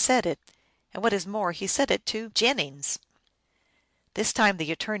 But he said it, and what is more, he said it to Jennings." This time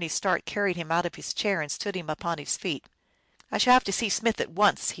the attorney's start carried him out of his chair and stood him upon his feet. " I shall have to see Smith at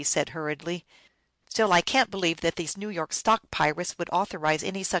once," he said hurriedly. " Still, I can't believe that these New York stock pirates would authorize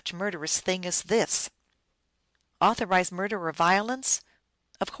any such murderous thing as this." " Authorize murder or violence?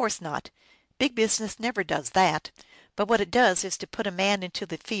 Of course not. Big business never does that. But what it does is to put a man into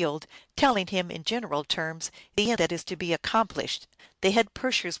the field, telling him in general terms the end that is to be accomplished. The head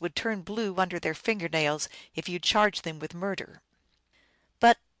pushers would turn blue under their fingernails if you charged them with murder." "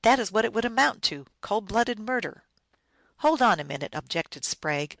 But that is what it would amount to, cold-blooded murder." " Hold on a minute," objected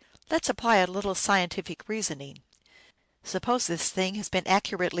Sprague. " Let's apply a little scientific reasoning. Suppose this thing has been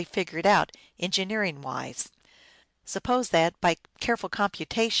accurately figured out, engineering wise. Suppose that, by careful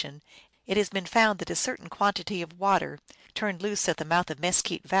computation, it has been found that a certain quantity of water, turned loose at the mouth of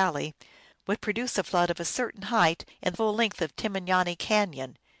Mesquite Valley, would produce a flood of a certain height in the full length of Timignani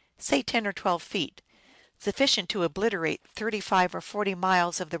Canyon, say 10 or 12 feet, sufficient to obliterate 35 or 40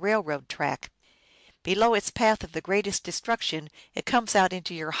 miles of the railroad track. Below its path of the greatest destruction it comes out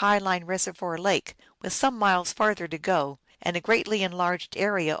into your High Line Reservoir Lake, with some miles farther to go, and a greatly enlarged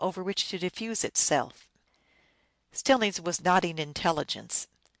area over which to diffuse itself." Stillings was nodding intelligence.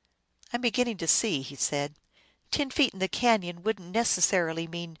 " I'm beginning to see," he said. 10 feet in the canyon wouldn't necessarily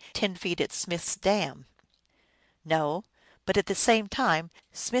mean 10 feet at Smith's dam." " No, but at the same time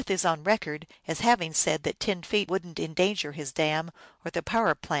Smith is on record as having said that 10 feet wouldn't endanger his dam or the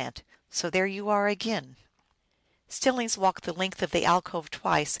power plant. So there you are again." Stillings walked the length of the alcove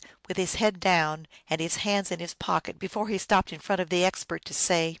twice, with his head down and his hands in his pocket, before he stopped in front of the expert to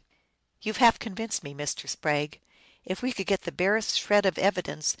say, " You've half convinced me, Mr. Sprague. If we could get the barest shred of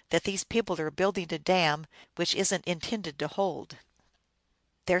evidence that these people are building a dam which isn't intended to hold."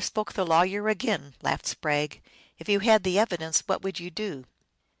 " There spoke the lawyer again," laughed Sprague. " If you had the evidence, what would you do?"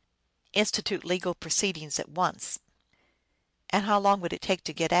 " Institute legal proceedings at once." "And how long would it take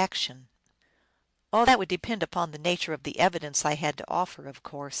to get action?" " Oh, that would depend upon the nature of the evidence I had to offer, of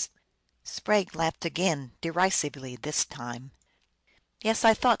course." Sprague laughed again, derisively this time. " Yes,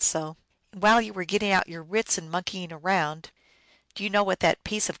 I thought so. And while you were getting out your wits and monkeying around, do you know what that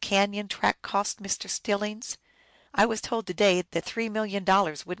piece of canyon track cost, Mr. Stillings? I was told today that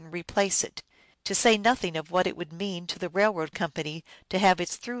 $3,000,000 wouldn't replace it, to say nothing of what it would mean to the railroad company to have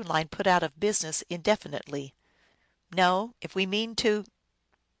its through line put out of business indefinitely. No, if we mean to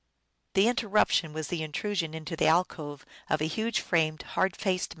 " The interruption was the intrusion into the alcove of a huge framed, hard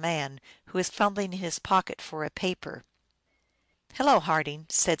faced man, who was fumbling in his pocket for a paper. " Hello, Harding,"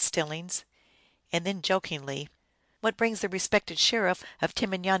 said Stillings. And then jokingly, " What brings the respected sheriff of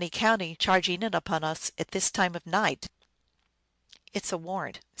Timignani County charging in upon us at this time of night?" " It's a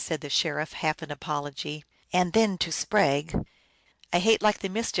warrant," said the sheriff, half in apology. And then to Sprague, " I hate like the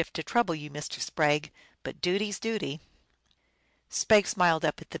mischief to trouble you, Mr. Sprague, but duty's duty." Sprague smiled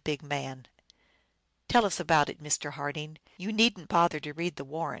up at the big man. " Tell us about it, Mr. Harding. You needn't bother to read the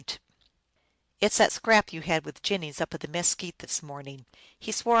warrant." "It's that scrap you had with Jennings up at the Mesquite this morning.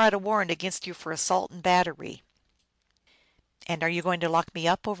 He swore out a warrant against you for assault and battery." " And are you going to lock me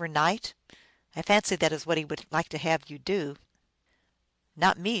up over night? I fancy that is what he would like to have you do." "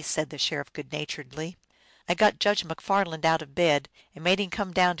 Not me," said the sheriff good naturedly. " I got Judge McFarland out of bed and made him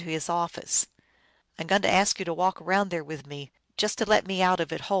come down to his office. I'm going to ask you to walk around there with me, just to let me out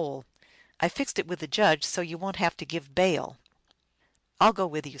of it whole. I fixed it with the judge so you won't have to give bail." " I'll go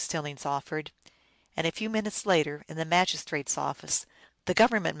with you," Stillings offered, and a few minutes later, in the magistrate's office, the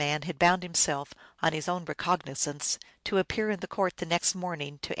government man had bound himself, on his own recognizance, to appear in the court the next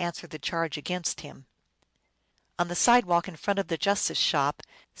morning to answer the charge against him. On the sidewalk in front of the justice shop,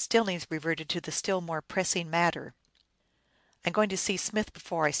 Stillings reverted to the still more pressing matter. " I'm going to see Smith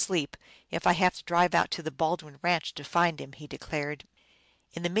before I sleep, if I have to drive out to the Baldwin ranch to find him," he declared.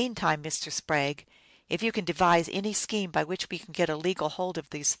 " In the meantime, Mr. Sprague, if you can devise any scheme by which we can get a legal hold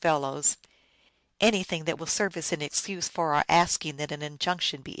of these fellows, anything that will serve as an excuse for our asking that an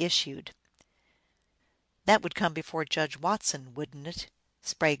injunction be issued." " That would come before Judge Watson, wouldn't it? "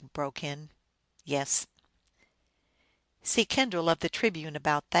 Sprague broke in. " Yes." " See Kendall of the Tribune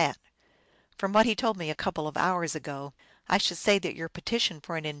about that. From what he told me a couple of hours ago, I should say that your petition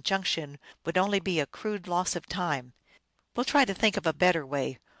for an injunction would only be a crude loss of time. We'll try to think of a better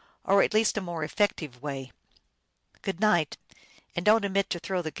way, or at least a more effective way. Good night, and don't omit to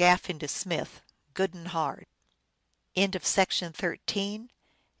throw the gaff into Smith, good and hard." End of Section 13,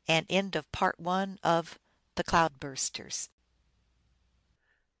 and end of Part 1 of The Cloudbursters.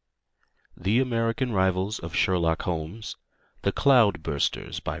 The American Rivals of Sherlock Holmes, The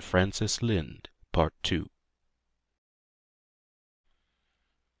Cloudbursters by Francis Lynde, Part 2.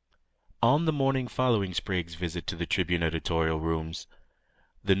 On the morning following Sprague's visit to the Tribune editorial rooms,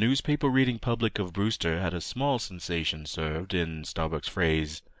 the newspaper reading public of Brewster had a small sensation served, in Starbuck's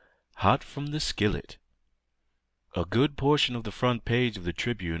phrase, hot from the skillet. A good portion of the front page of the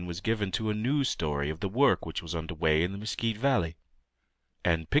Tribune was given to a news story of the work which was under way in the Mesquite Valley,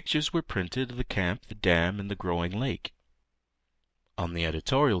 and pictures were printed of the camp, the dam, and the growing lake. On the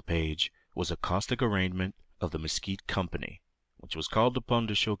editorial page was a caustic arraignment of the Mesquite Company, which was called upon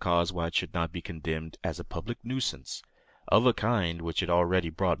to show cause why it should not be condemned as a public nuisance, of a kind which had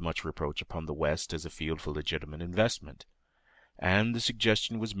already brought much reproach upon the West as a field for legitimate investment, and the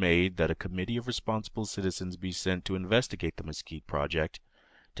suggestion was made that a committee of responsible citizens be sent to investigate the Mesquite project,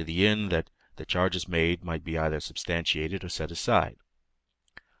 to the end that the charges made might be either substantiated or set aside.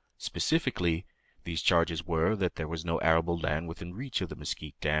 Specifically, these charges were that there was no arable land within reach of the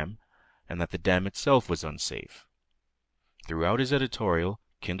Mesquite Dam, and that the dam itself was unsafe. Throughout his editorial,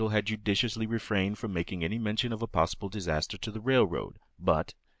 Kendall had judiciously refrained from making any mention of a possible disaster to the railroad,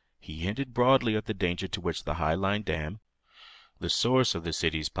 but he hinted broadly at the danger to which the High Line Dam, the source of the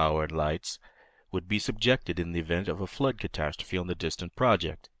city's power and lights, would be subjected in the event of a flood catastrophe on the distant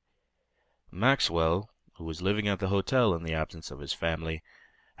project. Maxwell, who was living at the hotel in the absence of his family,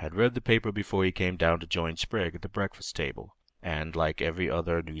 had read the paper before he came down to join Sprague at the breakfast table, and, like every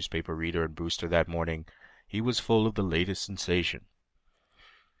other newspaper reader in Brewster that morning, he was full of the latest sensation.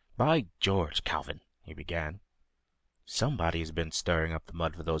 "By George, Calvin," he began, "somebody's been stirring up the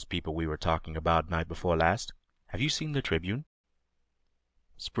mud for those people we were talking about night before last. Have you seen the Tribune?"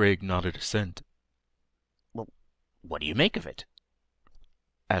 Sprague nodded assent. "Well, what do you make of it?"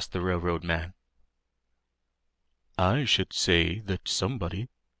 asked the railroad man. "I should say that somebody,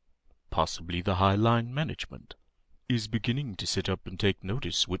 possibly the High Line management, is beginning to sit up and take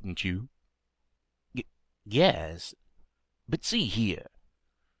notice, wouldn't you?" Yes, but see here.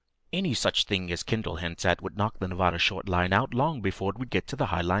 Any such thing as Kendall hints at would knock the Nevada Short Line out long before it would get to the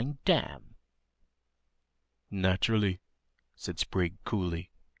High Line Dam." "Naturally," said Sprague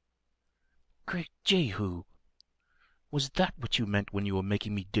coolly. "Great Jehu! Was that what you meant when you were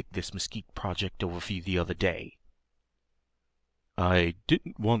making me dig this Mesquite project over for you the other day?" "I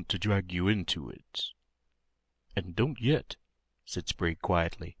didn't want to drag you into it, and don't yet," said Sprague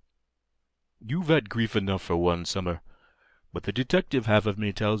quietly. "You've had grief enough for one summer, but the detective half of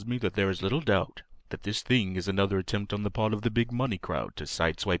me tells me that there is little doubt that this thing is another attempt on the part of the big money crowd to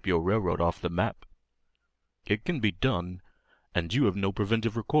sideswipe your railroad off the map. It can be done, and you have no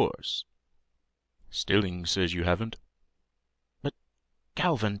preventive recourse. Stillings says you haven't." "But,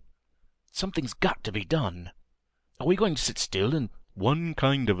 Calvin, something's got to be done. Are we going to sit still and—" "One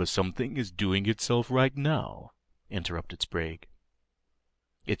kind of a something is doing itself right now," interrupted Sprague.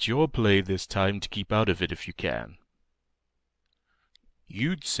 "It's your play this time to keep out of it if you can.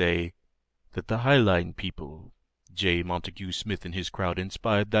 You'd say that the High Line people, J. Montague Smith and his crowd,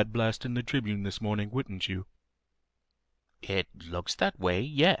 inspired that blast in the Tribune this morning, wouldn't you?" "It looks that way,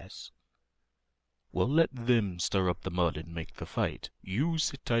 yes." "Well, let them stir up the mud and make the fight. You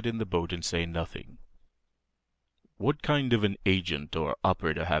sit tight in the boat and say nothing. What kind of an agent or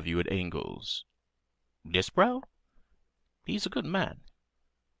operator have you at Angle's?" "Disbrow? He's a good man."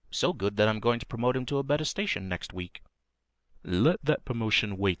 So good that I'm going to promote him to a better station next week. Let that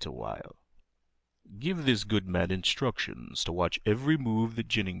promotion wait a while. Give this good man instructions to watch every move that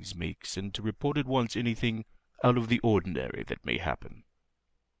Jennings makes and to report at once anything out of the ordinary that may happen.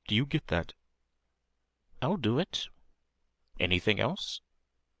 Do you get that? I'll do it. Anything else?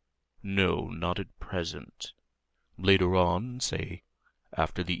 No, not at present. Later on, say,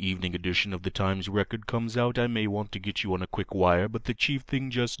 after the evening edition of the Times Record comes out, I may want to get you on a quick wire, but the chief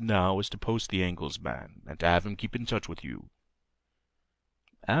thing just now is to post the Angles man, and to have him keep in touch with you.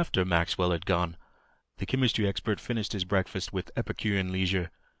 After Maxwell had gone, the chemistry expert finished his breakfast with Epicurean leisure,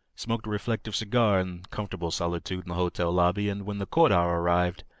 smoked a reflective cigar in comfortable solitude in the hotel lobby, and when the court hour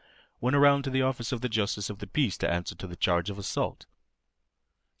arrived, went around to the office of the Justice of the Peace to answer to the charge of assault.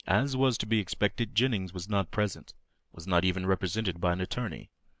 As was to be expected, Jennings was not present, was not even represented by an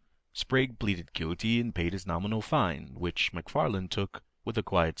attorney. Sprague pleaded guilty and paid his nominal fine, which McFarland took with a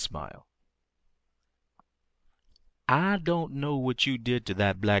quiet smile. I don't know what you did to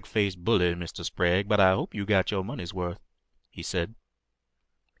that black-faced bully, Mr. Sprague, but I hope you got your money's worth, he said.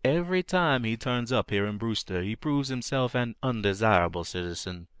 Every time he turns up here in Brewster, he proves himself an undesirable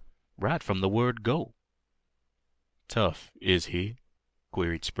citizen, right from the word go. Tough, is he?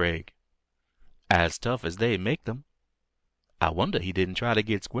 Queried Sprague. As tough as they make them. I wonder he didn't try to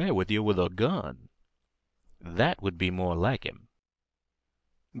get square with you with a gun. That would be more like him.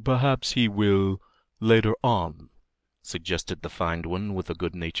 Perhaps he will later on, suggested the fined one with a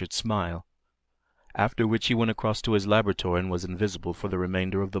good-natured smile, after which he went across to his laboratory and was invisible for the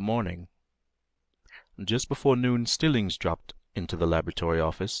remainder of the morning. Just before noon, Stillings dropped into the laboratory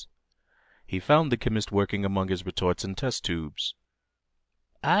office. He found the chemist working among his retorts and test tubes.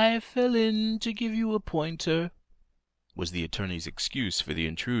 "I fell in to give you a pointer," was the attorney's excuse for the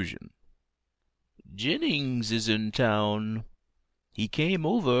intrusion. "Jennings is in town. He came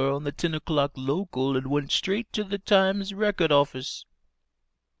over on the 10 o'clock local and went straight to the Times Record office."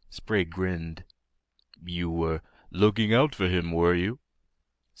 Sprague grinned. You were looking out for him, were you?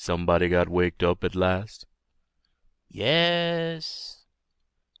 Somebody got waked up at last? "Yes.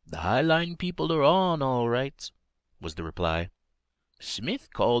 The Highline people are on, all right," was the reply.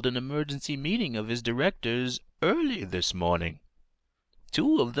 "Smith called an emergency meeting of his directors early this morning.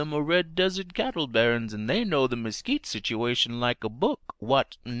 2 of them are Red Desert cattle barons, and they know the mesquite situation like a book.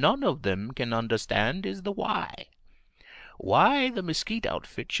 What none of them can understand is the why. Why the mesquite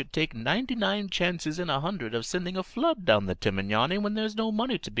outfit should take 99 chances in 100 of sending a flood down the Timignani when there's no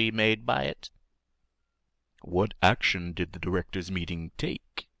money to be made by it." What action did the directors' meeting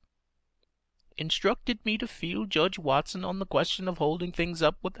take? "Instructed me to field Judge Watson on the question of holding things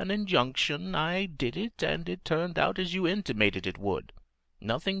up with an injunction. I did it, and it turned out as you intimated it would.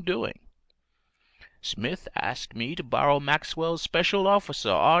 Nothing doing. Smith asked me to borrow Maxwell's special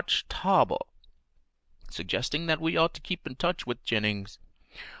officer, Arch Tarber, suggesting that we ought to keep in touch with Jennings.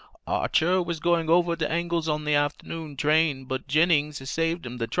 Archer was going over to Angles on the afternoon train, but Jennings has saved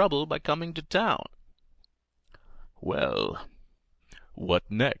him the trouble by coming to town." "Well, what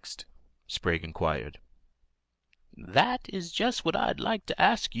next?" Sprague inquired. "That is just what I'd like to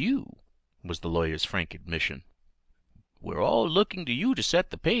ask you," was the lawyer's frank admission. "We're all looking to you to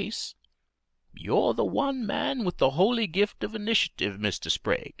set the pace. You're the one man with the holy gift of initiative, Mr.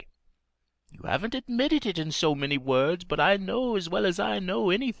 Sprague. You haven't admitted it in so many words, but I know as well as I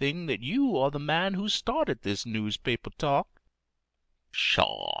know anything that you are the man who started this newspaper talk."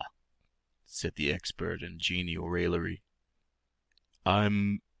 "Pshaw!" said the expert in genial raillery.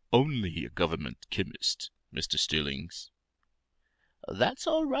 "I'm only a government chemist, Mr. Stillings." "That's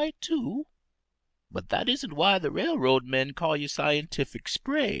all right, too. But that isn't why the railroad men call you Scientific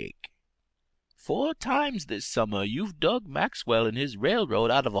Sprague. 4 times this summer you've dug Maxwell and his railroad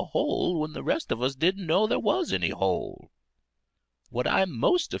out of a hole when the rest of us didn't know there was any hole. What I'm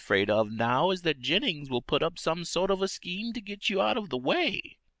most afraid of now is that Jennings will put up some sort of a scheme to get you out of the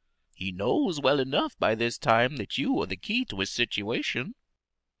way. He knows well enough by this time that you are the key to his situation."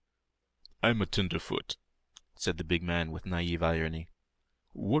 "I'm a tenderfoot," said the big man with naive irony.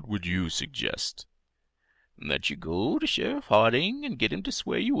 "What would you suggest?" "That you go to Sheriff Harding and get him to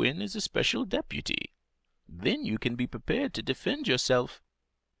swear you in as a special deputy. Then you can be prepared to defend yourself."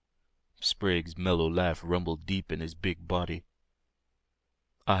 Sprague's mellow laugh rumbled deep in his big body.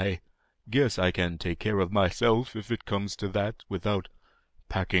 "I guess I can take care of myself if it comes to that, without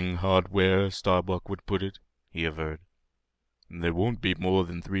packing hardware, Starbuck would put it," he averred. "There won't be more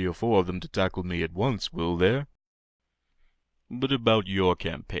than 3 or 4 of them to tackle me at once, will there? But about your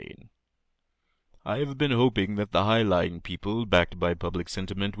campaign. I have been hoping that the Highline people, backed by public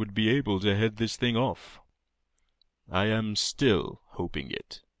sentiment, would be able to head this thing off. I am still hoping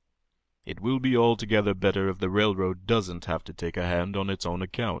it." It will be altogether better if the railroad doesn't have to take a hand on its own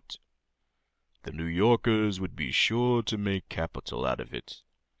account. The New Yorkers would be sure to make capital out of it,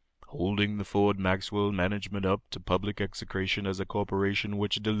 holding the Ford Maxwell management up to public execration as a corporation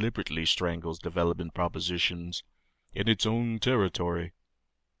which deliberately strangles development propositions in its own territory.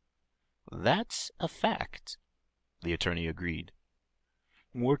 That's a fact, the attorney agreed.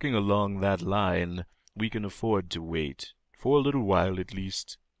 Working along that line, we can afford to wait, for a little while at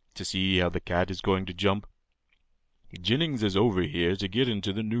least, to see how the cat is going to jump. Jennings is over here to get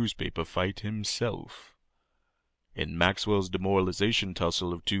into the newspaper fight himself. In Maxwell's demoralization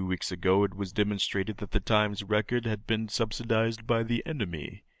tussle of 2 weeks ago, it was demonstrated that the Times Record had been subsidized by the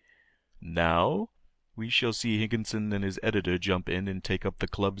enemy. Now we shall see Higginson and his editor jump in and take up the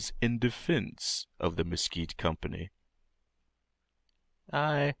clubs in defense of the Mesquite Company.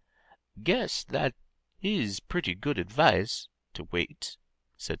 I guess that is pretty good advice, to wait,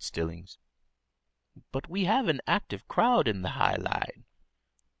 said Stillings. But we have an active crowd in the High Line.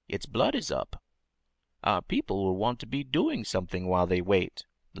 Its blood is up. Our people will want to be doing something while they wait.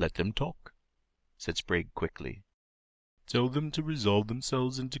 Let them talk, said Sprague quickly. Tell them to resolve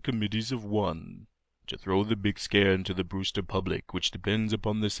themselves into committees of one, to throw the big scare into the Brewster public, which depends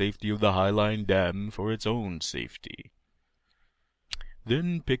upon the safety of the High Line Dam for its own safety.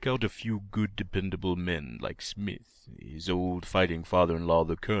 Then pick out a few good dependable men like Smith, his old fighting father-in-law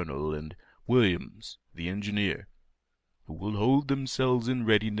the colonel, and Williams, the engineer, who will hold themselves in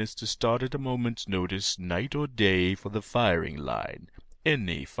readiness to start at a moment's notice, night or day, for the firing line,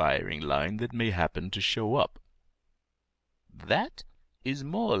 any firing line that may happen to show up. That is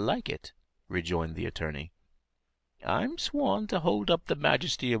more like it, rejoined the attorney. I'm sworn to hold up the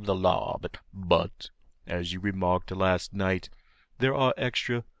majesty of the law, but, as you remarked last night, there are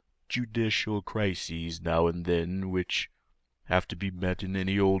extra judicial crises now and then which have to be met in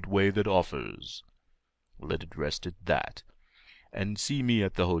any old way that offers. Let it rest at that, and see me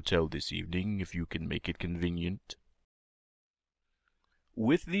at the hotel this evening, if you can make it convenient.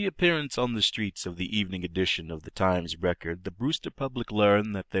 With the appearance on the streets of the evening edition of the Times Record, the Brewster public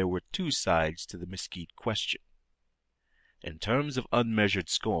learned that there were two sides to the Mesquite question. In terms of unmeasured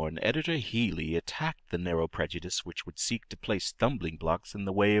scorn, Editor Healy attacked the narrow prejudice which would seek to place stumbling blocks in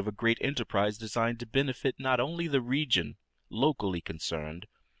the way of a great enterprise designed to benefit not only the region locally concerned,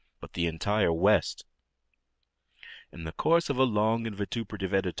 but the entire West. In the course of a long and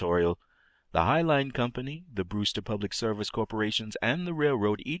vituperative editorial, the High Line Company, the Brewster Public Service Corporations, and the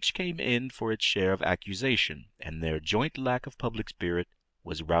railroad each came in for its share of accusation, and their joint lack of public spirit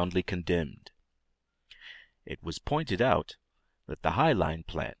was roundly condemned. It was pointed out that the High Line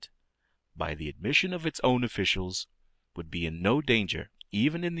plant, by the admission of its own officials, would be in no danger,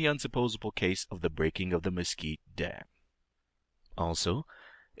 even in the unsupposable case of the breaking of the Mesquite Dam. Also,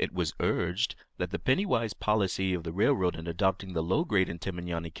 it was urged that the penny-wise policy of the railroad in adopting the low grade in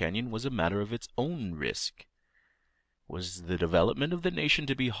Timignani Canyon was a matter of its own risk. Was the development of the nation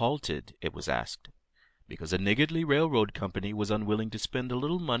to be halted, it was asked, because a niggardly railroad company was unwilling to spend a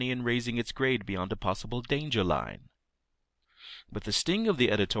little money in raising its grade beyond a possible danger line? But the sting of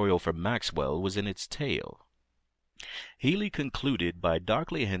the editorial from Maxwell was in its tail. Healy concluded by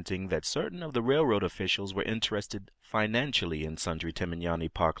darkly hinting that certain of the railroad officials were interested financially in sundry Timignani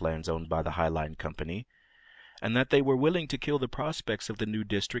parklands owned by the High Line Company, and that they were willing to kill the prospects of the new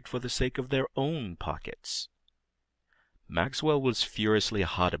district for the sake of their own pockets. Maxwell was furiously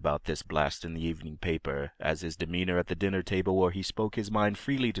hot about this blast in the evening paper, as his demeanor at the dinner table where he spoke his mind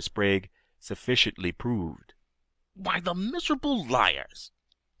freely to Sprague sufficiently proved. "Why, the miserable liars!"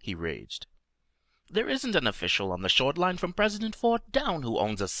 he raged. "There isn't an official on the short line from President Ford down who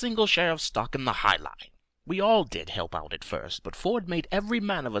owns a single share of stock in the High Line. We all did help out at first, but Ford made every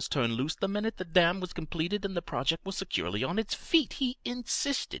man of us turn loose the minute the dam was completed and the project was securely on its feet. He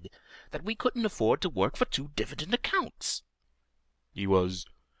insisted that we couldn't afford to work for 2 dividend accounts." "He was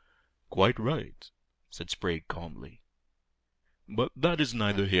quite right," said Sprague calmly. "But that is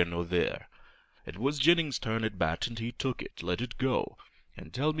neither here nor there. It was Jennings' turn at bat, and he took it. Let it go,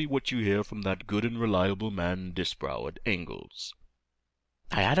 and tell me what you hear from that good and reliable man Disbrow at Engle's."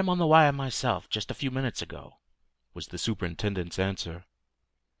 "I had him on the wire myself just a few minutes ago," was the superintendent's answer.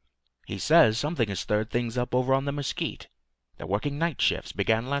 "He says something has stirred things up over on the Mesquite. They're working night shifts,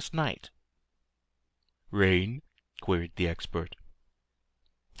 began last night." "Rain?" queried the expert.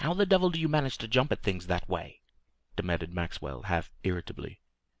 "How the devil do you manage to jump at things that way?" demanded Maxwell, half irritably.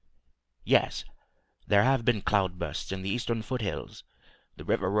 "Yes, there have been cloudbursts in the eastern foothills. The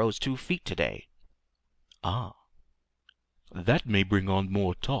river rose 2 feet today." "Ah. That may bring on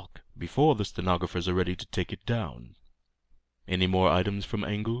more talk before the stenographers are ready to take it down. Any more items from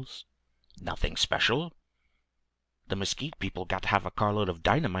Engle's?" Nothing special. The Mesquite people got to have a carload of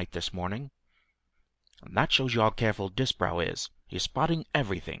dynamite this morning. And that shows you how careful Disbrow is. He's spotting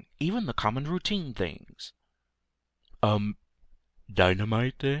everything, even the common routine things.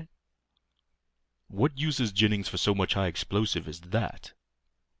 Dynamite, eh? What use is Jennings for so much high explosive as that?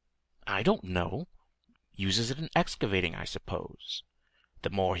 I don't know. Uses it in excavating, I suppose.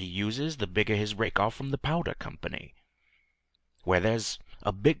 The more he uses, the bigger his rake-off from the powder company. Where there's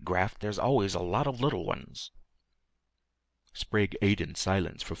a big graft, there's always a lot of little ones. Sprague ate in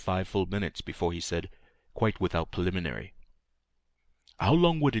silence for 5 full minutes before he said, quite without preliminary, "How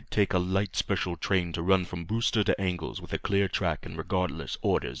long would it take a light special train to run from Brewster to Angles with a clear track and regardless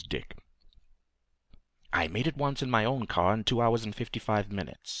orders, Dick?" I made it once in my own car in 2 hours and 55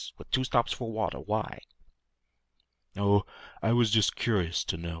 minutes, with 2 stops for water. Why? Oh, I was just curious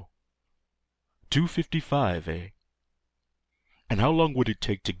to know. 2:55, eh? And how long would it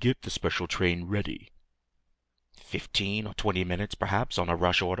take to get the special train ready? 15 or 20 minutes, perhaps, on a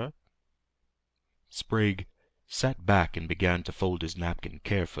rush order. Sprague sat back and began to fold his napkin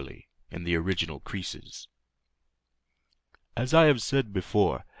carefully in the original creases. "As I have said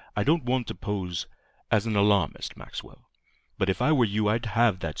before, I don't want to pose as an alarmist, Maxwell, but if I were you, I'd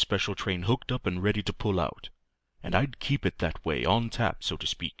have that special train hooked up and ready to pull out, and I'd keep it that way, on tap, so to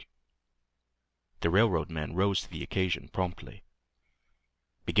speak." The railroad man rose to the occasion promptly.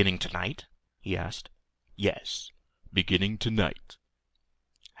 "Beginning tonight?" he asked. "Yes, beginning tonight."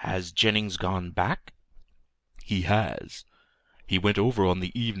 "Has Jennings gone back?" "He has. He went over on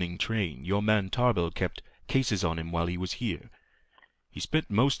the evening train. Your man Tarbell kept cases on him while he was here. He spent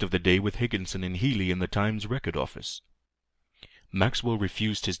most of the day with Higginson and Healy in the Times Record office." Maxwell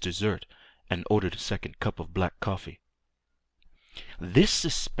refused his dessert and ordered a second cup of black coffee. "This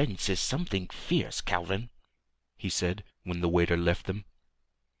suspense is something fierce, Calvin," he said when the waiter left them.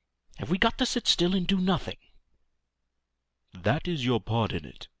 "Have we got to sit still and do nothing?" "That is your part in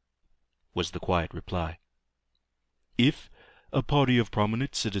it," was the quiet reply. "If a party of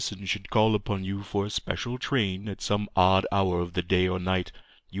prominent citizens should call upon you for a special train at some odd hour of the day or night,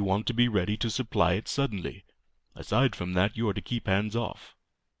 you want to be ready to supply it suddenly. Aside from that, you are to keep hands off."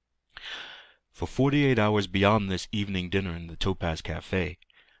 For 48 hours beyond this evening dinner in the Topaz Cafe,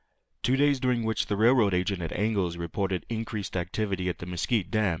 2 days during which the railroad agent at Angles reported increased activity at the Mesquite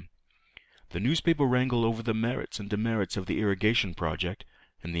Dam, the newspaper wrangle over the merits and demerits of the irrigation project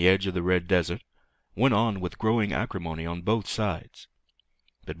and the edge of the Red Desert went on with growing acrimony on both sides.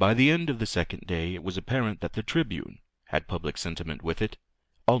 But by the end of the second day it was apparent that the Tribune had public sentiment with it,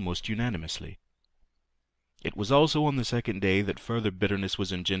 almost unanimously. It was also on the second day that further bitterness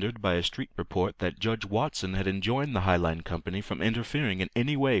was engendered by a street report that Judge Watson had enjoined the Highline Company from interfering in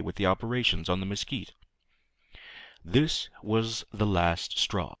any way with the operations on the Mesquite. This was the last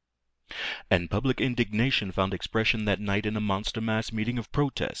straw, and public indignation found expression that night in a monster mass meeting of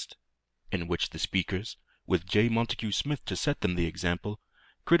protest, in which the speakers, with J. Montague Smith to set them the example,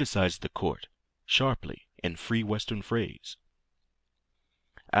 criticized the court, sharply, in free Western phrase.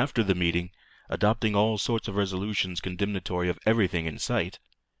 After the meeting, adopting all sorts of resolutions condemnatory of everything in sight,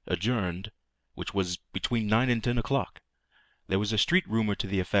 adjourned, which was between 9 and 10 o'clock, there was a street rumor to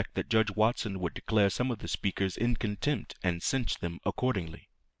the effect that Judge Watson would declare some of the speakers in contempt and cinch them accordingly.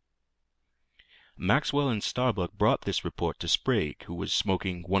 Maxwell and Starbuck brought this report to Sprague, who was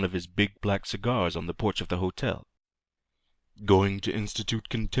smoking one of his big black cigars on the porch of the hotel. "Going to institute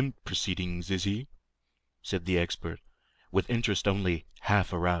contempt proceedings, is he?" said the expert, with interest only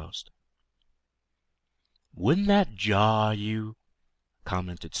half aroused. "Wouldn't that jar you?"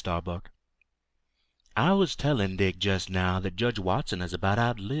 commented Starbuck. "I was telling Dick just now that Judge Watson has about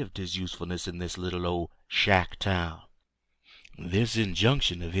outlived his usefulness in this little old shack town. This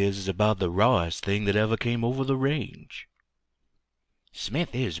injunction of his is about the rawest thing that ever came over the range."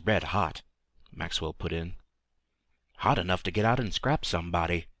 "Smith is red hot," Maxwell put in. "Hot enough to get out and scrap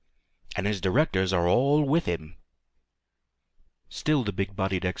somebody. And his directors are all with him." Still the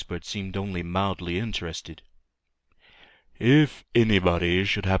big-bodied expert seemed only mildly interested. "If anybody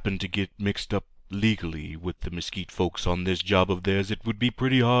should happen to get mixed up legally with the Mesquite folks on this job of theirs, it would be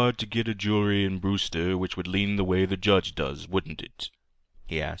pretty hard to get a jury in Brewster which would lean the way the judge does, wouldn't it?"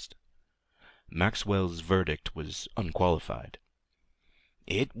 he asked. Maxwell's verdict was unqualified.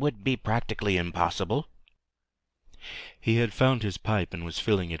 "It would be practically impossible." He had found his pipe and was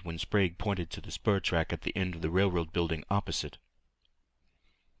filling it when Sprague pointed to the spur track at the end of the railroad building opposite.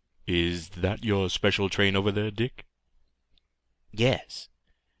 "Is that your special train over there, Dick?" "Yes.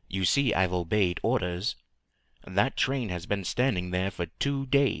 You see, I've obeyed orders. That train has been standing there for 2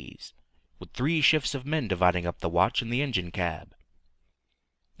 days, with 3 shifts of men dividing up the watch in the engine cab."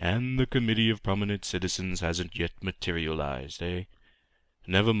 And the committee of prominent citizens hasn't yet materialized, eh?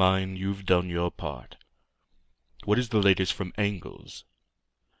 Never mind, you've done your part. What is the latest from Angles?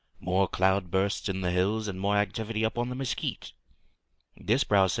 More cloud bursts in the hills and more activity up on the mesquite.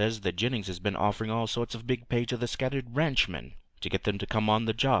 Disbrow says that Jennings has been offering all sorts of big pay to the scattered ranchmen to get them to come on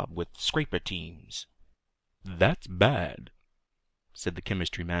the job with scraper teams. That's bad, said the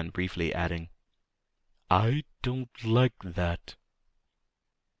chemistry man briefly, adding, I don't like that.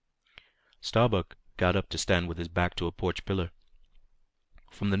 Starbuck got up to stand with his back to a porch pillar.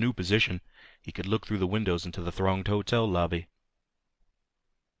 From the new position, he could look through the windows into the thronged hotel lobby.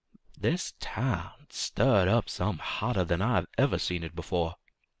 This town's stirred up some hotter than I've ever seen it before,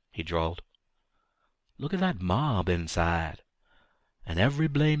 he drawled. Look at that mob inside, and every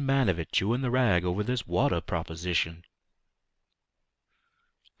blame man of it chewing the rag over this water proposition.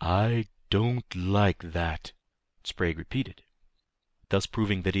 I don't like that, Sprague repeated, thus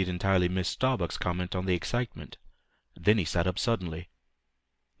proving that he'd entirely missed Starbuck's comment on the excitement. Then he sat up suddenly.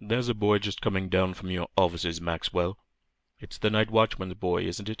 There's a boy just coming down from your offices, Maxwell. It's the night watchman's boy,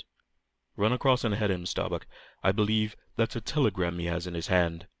 isn't it? Run across and head him, Starbuck. I believe that's a telegram he has in his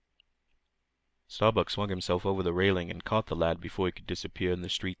hand. Starbuck swung himself over the railing and caught the lad before he could disappear in the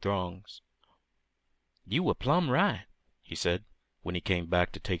street throngs. You were plumb right, he said, when he came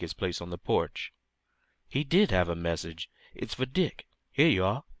back to take his place on the porch. He did have a message. It's for Dick. Here you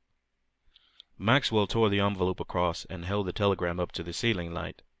are. Maxwell tore the envelope across and held the telegram up to the ceiling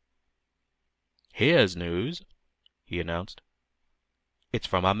light. Here's news, he announced. It's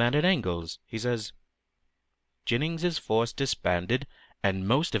from our man at Angles. He says, Jennings's force disbanded, and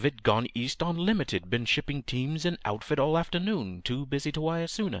most of it gone east on limited. Been shipping teams and outfit all afternoon. Too busy to wire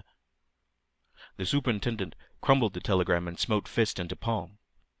sooner. The superintendent crumbled the telegram and smote fist into palm.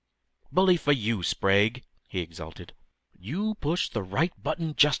 Bully for you, Sprague, he exulted. You pushed the right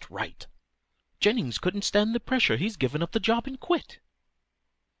button just right. Jennings couldn't stand the pressure. He's given up the job and quit.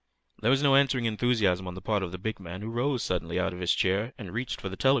 There was no answering enthusiasm on the part of the big man, who rose suddenly out of his chair and reached for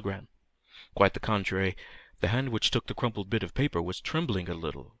the telegram. Quite the contrary, the hand which took the crumpled bit of paper was trembling a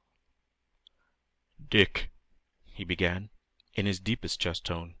little. Dick, he began, in his deepest chest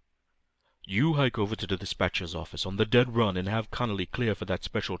tone, you hike over to the dispatcher's office on the dead run and have Connolly clear for that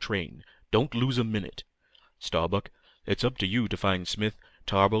special train. Don't lose a minute. Starbuck, it's up to you to find Smith,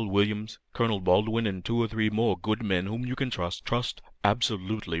 Tarbell, Williams, Colonel Baldwin, and 2 or 3 more good men whom you can trust. Trust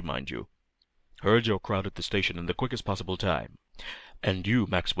absolutely, mind you. Herd your crowd at the station in the quickest possible time. And you,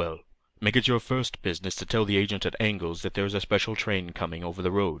 Maxwell, make it your first business to tell the agent at Angles that there's a special train coming over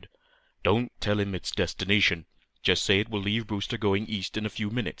the road. Don't tell him its destination. Just say it will leave Brewster going east in a few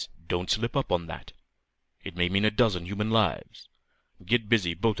minutes. Don't slip up on that. It may mean a dozen human lives. Get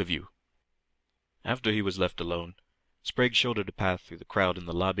busy, both of you. After he was left alone, Sprague shouldered a path through the crowd in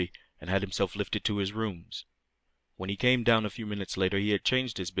the lobby and had himself lifted to his rooms. When he came down a few minutes later, he had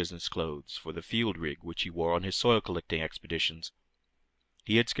changed his business clothes for the field rig which he wore on his soil-collecting expeditions.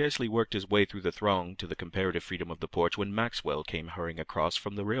 He had scarcely worked his way through the throng to the comparative freedom of the porch when Maxwell came hurrying across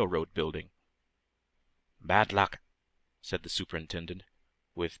from the railroad building. Bad luck, said the superintendent,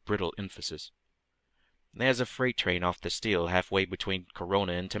 with brittle emphasis. There's a freight train off the Steel halfway between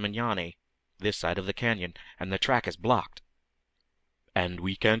Corona and Timignani, this side of the canyon, and the track is blocked. And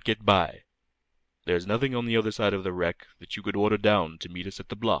we can't get by. There's nothing on the other side of the wreck that you could order down to meet us at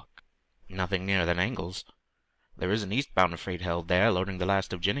the block. Nothing nearer than Angles. There is an eastbound freight held there, loading the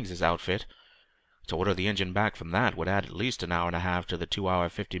last of Jennings's outfit. To order the engine back from that would add at least an hour and a half to the 2-hour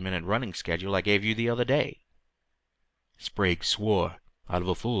 50-minute running schedule I gave you the other day. Sprague swore, out of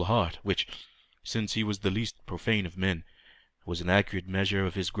a full heart, which, since he was the least profane of men, was an accurate measure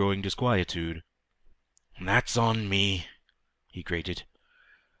of his growing disquietude. That's on me, he grated.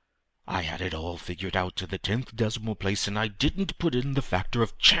 I had it all figured out to the 10th decimal place, and I didn't put in the factor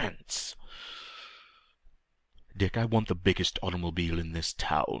of chance. Dick, I want the biggest automobile in this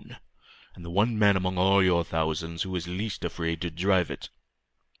town, and the one man among all your thousands who is least afraid to drive it.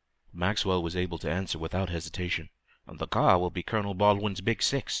 Maxwell was able to answer without hesitation. And the car will be Colonel Baldwin's Big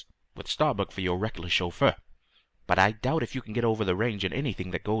Six, with Starbuck for your reckless chauffeur. But I doubt if you can get over the range in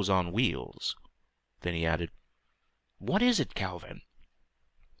anything that goes on wheels. Then he added, What is it, Calvin?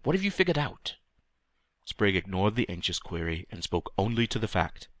 What have you figured out? Sprague ignored the anxious query and spoke only to the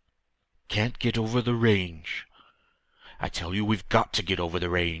fact. Can't get over the range. I tell you, we've got to get over the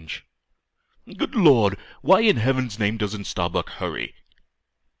range. Good Lord, why in heaven's name doesn't Starbuck hurry?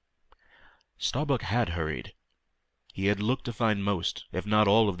 Starbuck had hurried. He had looked to find most, if not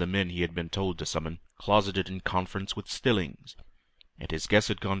all, of the men he had been told to summon, closeted in conference with Stillings. And his guess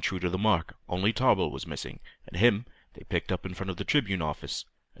had gone true to the mark. Only Tarbell was missing, and him they picked up in front of the Tribune office,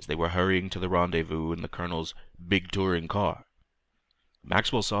 as they were hurrying to the rendezvous in the colonel's big touring car.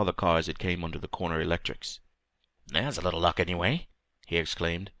 Maxwell saw the car as it came under the corner electrics. "There's a little luck, anyway," he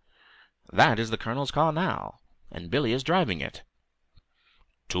exclaimed. "That is the colonel's car now, and Billy is driving it."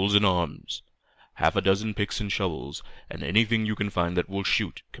 "Tools and arms. Half a dozen picks and shovels, and anything you can find that will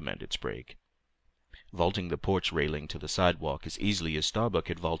shoot," commanded Sprague, vaulting the porch railing to the sidewalk as easily as Starbuck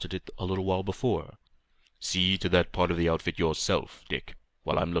had vaulted it a little while before. "See to that part of the outfit yourself, Dick,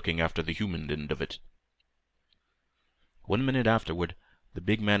 while I'm looking after the human end of it." 1 minute afterward, the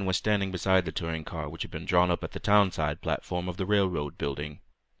big man was standing beside the touring car which had been drawn up at the townside platform of the railroad building.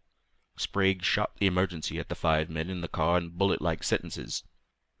 Sprague shot the emergency at the 5 men in the car in bullet-like sentences.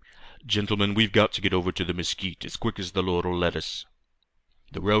 "Gentlemen, we've got to get over to the Mesquite as quick as the Lord'll let us.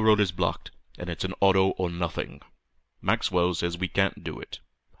 The railroad is blocked, and it's an auto or nothing. Maxwell says we can't do it.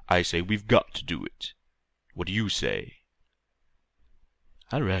 I say we've got to do it. What do you say?"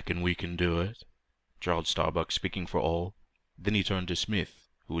 "I reckon we can do it," drawled Starbuck, speaking for all. Then he turned to Smith,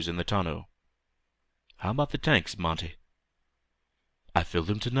 who was in the tonneau. "How about the tanks, Monty?" "I filled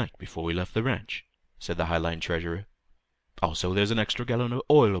them tonight before we left the ranch," said the Highline treasurer. "Also, there's an extra gallon of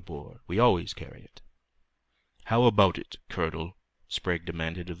oil aboard. We always carry it." "How about it, Colonel?" Sprague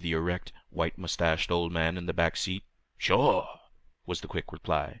demanded of the erect, white-mustached old man in the back seat. "Sure," was the quick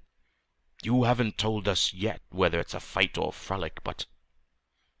reply. "You haven't told us yet whether it's a fight or frolic, but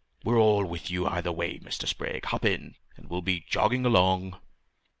we're all with you either way, Mr. Sprague. Hop in, and we'll be jogging along."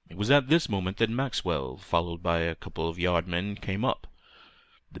 It was at this moment that Maxwell, followed by a couple of yardmen, came up.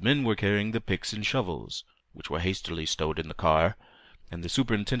 The men were carrying the picks and shovels, which were hastily stowed in the car, and the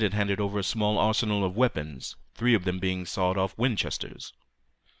superintendent handed over a small arsenal of weapons, 3 of them being sawed-off Winchesters.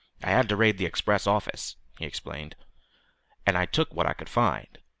 "I had to raid the express office," he explained, "and I took what I could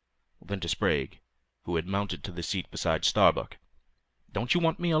find." Then to Sprague, who had mounted to the seat beside Starbuck, "Don't you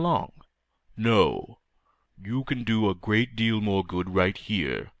want me along?" "No. You can do a great deal more good right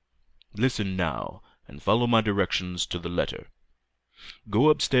here. Listen now, and follow my directions to the letter. Go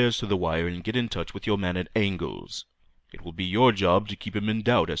upstairs to the wire and get in touch with your man at Angles. It will be your job to keep him in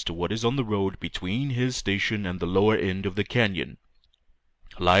doubt as to what is on the road between his station and the lower end of the canyon.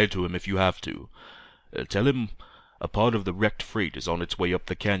 Lie to him if you have to. Tell him a part of the wrecked freight is on its way up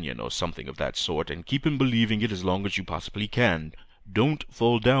the canyon or something of that sort, and keep him believing it as long as you possibly can. Don't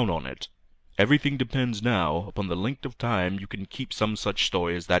fall down on it. Everything depends now upon the length of time you can keep some such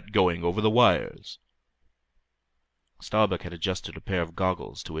story as that going over the wires." Starbuck had adjusted a pair of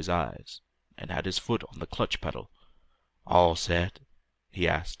goggles to his eyes, and had his foot on the clutch pedal. "All set?" he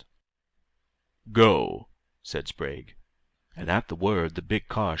asked. "Go," said Sprague, and at the word the big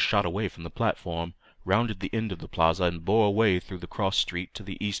car shot away from the platform, rounded the end of the plaza, and bore away through the cross street to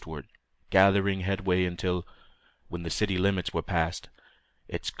the eastward, gathering headway until, when the city limits were passed,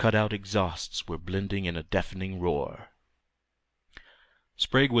 its cut-out exhausts were blending in a deafening roar.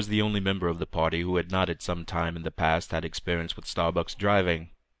 Sprague was the only member of the party who had not at some time in the past had experience with Starbuck's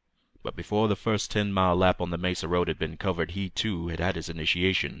driving. But before the first 10-mile lap on the Mesa Road had been covered, he, too, had had his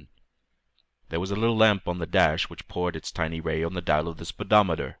initiation. There was a little lamp on the dash which poured its tiny ray on the dial of the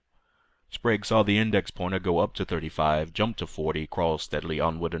speedometer. Sprague saw the index pointer go up to 35, jump to 40, crawl steadily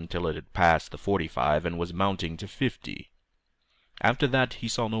onward until it had passed the 45 and was mounting to 50. After that he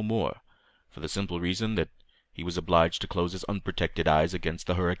saw no more, for the simple reason that he was obliged to close his unprotected eyes against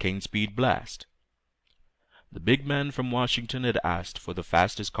the hurricane-speed blast. The big man from Washington had asked for the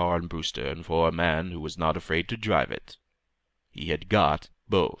fastest car in Brewster and for a man who was not afraid to drive it. He had got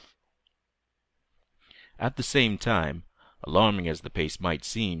both. At the same time, alarming as the pace might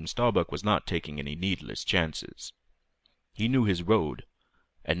seem, Starbuck was not taking any needless chances. He knew his road,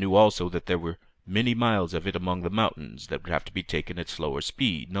 and knew also that there were many miles of it among the mountains that would have to be taken at slower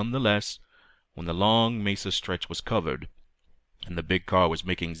speed. Nonetheless, when the long mesa stretch was covered, and the big car was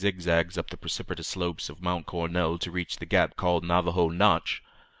making zigzags up the precipitous slopes of Mount Cornell to reach the gap called Navajo Notch,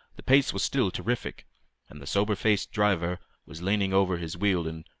 the pace was still terrific, and the sober-faced driver was leaning over his wheel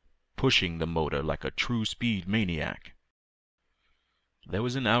and pushing the motor like a true speed maniac. There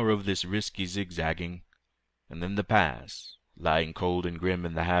was an hour of this risky zigzagging, and then the pass, lying cold and grim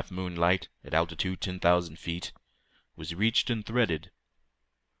in the half-moonlight at altitude 10,000 feet, was reached and threaded.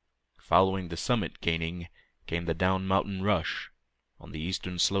 Following the summit gaining came the down-mountain rush on the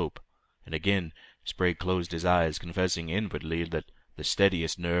eastern slope, and again Sprague closed his eyes, confessing inwardly that the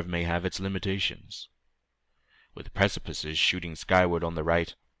steadiest nerve may have its limitations. With precipices shooting skyward on the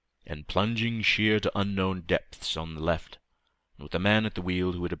right, and plunging sheer to unknown depths on the left, and with a man at the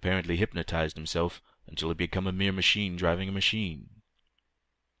wheel who had apparently hypnotized himself until he had become a mere machine driving a machine.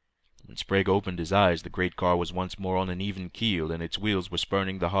 When Sprague opened his eyes, the great car was once more on an even keel, and its wheels were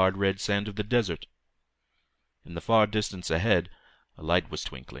spurning the hard red sand of the desert. In the far distance ahead, a light was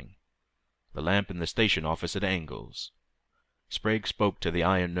twinkling, the lamp in the station office at angles. Sprague spoke to the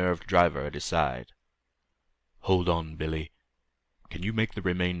iron-nerved driver at his side. "Hold on, Billy. Can you make the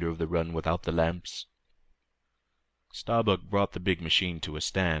remainder of the run without the lamps?" Starbuck brought the big machine to a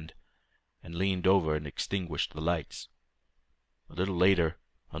stand, and leaned over and extinguished the lights. A little later,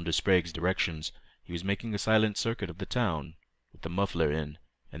 under Sprague's directions, he was making a silent circuit of the town, with the muffler in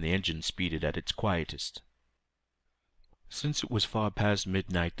and the engine speeded at its quietest. Since it was far past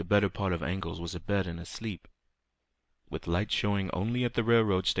midnight, the better part of Angles was abed and asleep, with lights showing only at the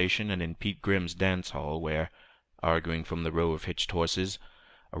railroad station and in Pete Grimm's dance hall, where, arguing from the row of hitched horses,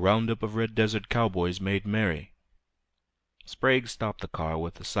 a roundup of red desert cowboys made merry. Sprague stopped the car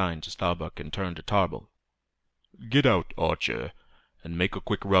with a sign to Starbuck and turned to Tarbell. "Get out, Archer, and make a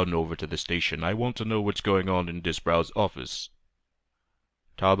quick run over to the station. I want to know what's going on in Disbrow's office."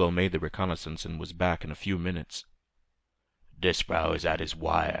 Tarbell made the reconnaissance and was back in a few minutes. "Disbrow is at his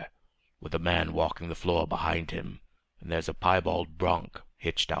wire, with a man walking the floor behind him, and there's a piebald bronc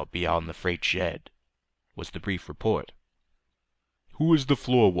hitched out beyond the freight shed," was the brief report. "Who is the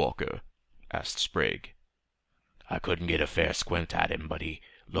floor walker?" asked Sprague. "I couldn't get a fair squint at him, but he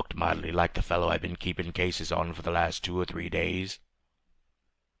looked mightily like the fellow I've been keeping cases on for the last 2 or 3 days."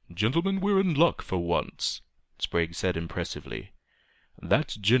 "Gentlemen, we're in luck for once," Sprague said impressively.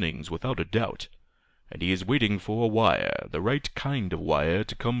 "That's Jennings, without a doubt, and he is waiting for a wire, the right kind of wire,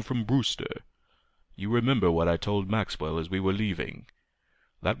 to come from Brewster. You remember what I told Maxwell as we were leaving.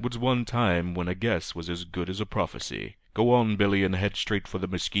 That was one time when a guess was as good as a prophecy. Go on, Billy, and head straight for the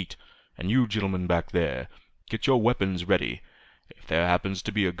mesquite, and you gentlemen back there, get your weapons ready. If there happens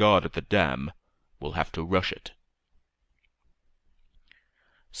to be a guard at the dam, we'll have to rush it."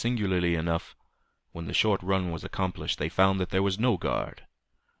 Singularly enough, when the short run was accomplished, they found that there was no guard.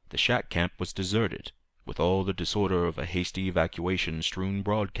 The shack camp was deserted, with all the disorder of a hasty evacuation strewn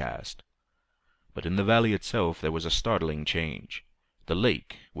broadcast. But in the valley itself there was a startling change. The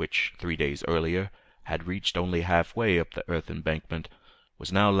lake, which 3 days earlier had reached only halfway up the earth embankment,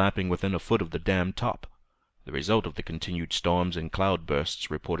 was now lapping within a foot of the dam top, the result of the continued storms and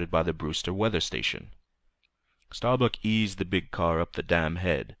cloudbursts reported by the Brewster weather station. Starbuck eased the big car up the dam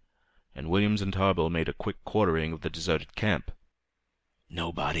head, and Williams and Tarbell made a quick quartering of the deserted camp.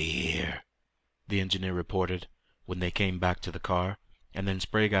 "Nobody here," the engineer reported, when they came back to the car, and then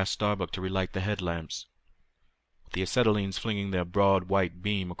Sprague asked Starbuck to relight the headlamps. With the acetylenes flinging their broad white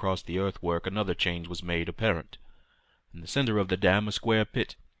beam across the earthwork, another change was made apparent. In the center of the dam a square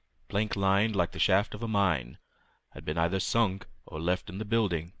pit, plank-lined like the shaft of a mine, had been either sunk or left in the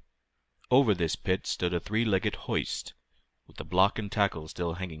building. Over this pit stood a 3-legged hoist, with the block and tackle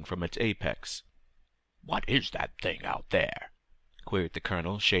still hanging from its apex. "What is that thing out there?" queried the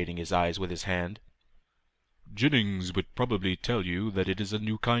colonel, shading his eyes with his hand. "Jennings would probably tell you that it is a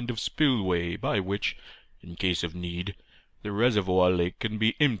new kind of spillway by which, in case of need, the reservoir lake can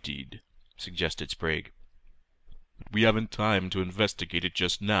be emptied," suggested Sprague. "But we haven't time to investigate it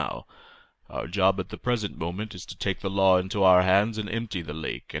just now. Our job at the present moment is to take the law into our hands and empty the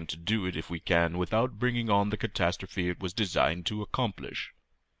lake, and to do it, if we can, without bringing on the catastrophe it was designed to accomplish."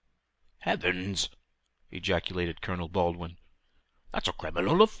 "Heavens!" ejaculated Colonel Baldwin. "That's a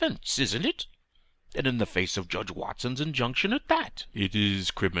criminal offense, isn't it? And in the face of Judge Watson's injunction at that." "It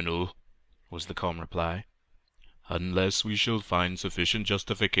is criminal," was the calm reply, "unless we shall find sufficient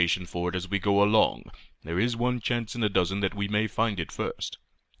justification for it as we go along. There is one chance in a dozen that we may find it first.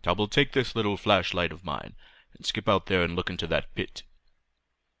 Tubble, take this little flashlight of mine, and skip out there and look into that pit."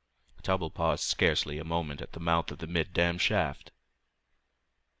 Tubble paused scarcely a moment at the mouth of the mid-dam shaft.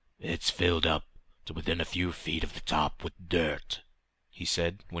 "It's filled up to within a few feet of the top with dirt," he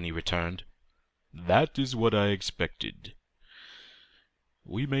said, when he returned. "That is what I expected.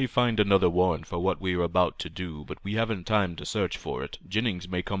 We may find another warrant for what we are about to do, but we haven't time to search for it. Jennings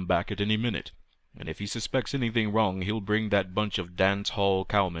may come back at any minute, and if he suspects anything wrong he'll bring that bunch of dance-hall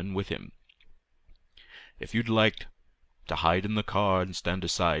cowmen with him. If you'd like to hide in the car and stand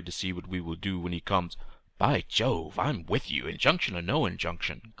aside to see what we will do when he comes—" "By Jove, I'm with you, injunction or no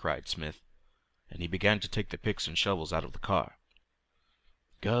injunction," cried Smith, and he began to take the picks and shovels out of the car.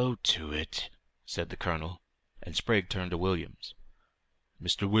 "Go to it," said the colonel, and Sprague turned to Williams.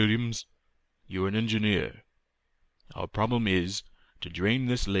 "Mr. Williams, you're an engineer. Our problem is to drain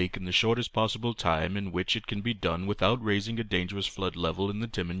this lake in the shortest possible time in which it can be done without raising a dangerous flood level in the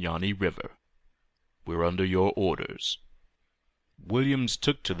Timignani River. We're under your orders." Williams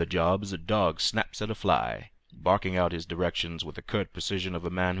took to the job as a dog snaps at a fly. barking out his directions with the curt precision of a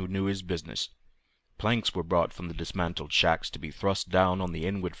man who knew his business. Planks were brought from the dismantled shacks to be thrust down on the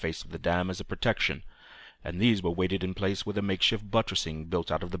inward face of the dam as a protection, and these were weighted in place with a makeshift buttressing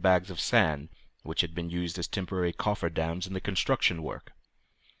built out of the bags of sand which had been used as temporary cofferdams in the construction work.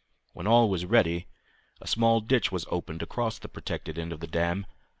 When all was ready, a small ditch was opened across the protected end of the dam,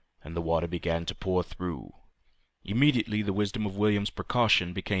 and the water began to pour through. Immediately the wisdom of William's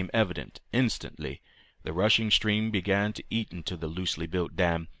precaution became evident. Instantly the rushing stream began to eat into the loosely built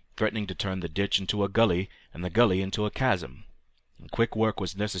dam, threatening to turn the ditch into a gully and the gully into a chasm. And quick work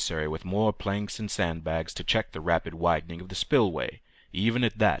was necessary with more planks and sandbags to check the rapid widening of the spillway. Even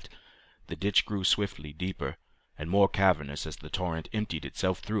at that, the ditch grew swiftly deeper and more cavernous as the torrent emptied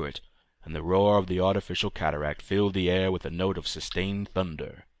itself through it, and the roar of the artificial cataract filled the air with a note of sustained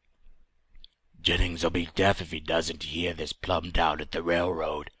thunder. "Jennings'll be deaf if he doesn't hear this plumb down at the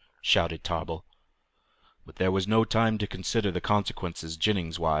railroad," shouted Tarbell. But there was no time to consider the consequences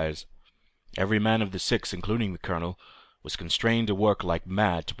Jennings-wise. Every man of the 6, including the colonel, was constrained to work like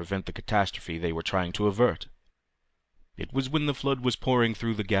mad to prevent the catastrophe they were trying to avert. It was when the flood was pouring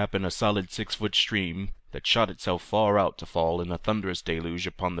through the gap in a solid 6-foot stream that shot itself far out to fall in a thunderous deluge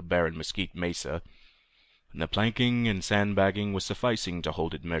upon the barren mesquite mesa, and the planking and sandbagging was sufficing to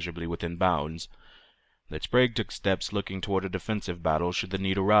hold it measurably within bounds, that Sprague took steps looking toward a defensive battle should the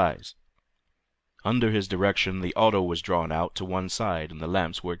need arise. Under his direction the auto was drawn out to one side and the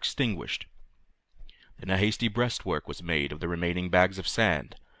lamps were extinguished. Then a hasty breastwork was made of the remaining bags of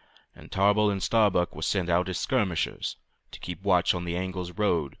sand, and Tarbell and Starbuck were sent out as skirmishers to keep watch on the Angles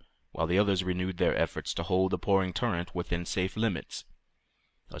road, while the others renewed their efforts to hold the pouring torrent within safe limits.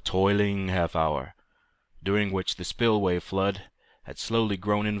 A toiling half-hour, during which the spillway flood had slowly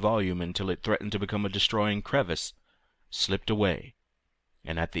grown in volume until it threatened to become a destroying crevice, slipped away,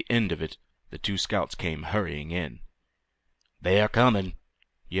 and at the end of it the 2 scouts came hurrying in. "They're coming,"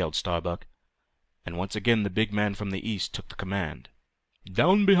 yelled Starbuck, and once again the big man from the east took the command.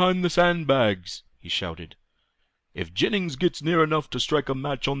 "Down behind the sandbags!" he shouted. "If Jennings gets near enough to strike a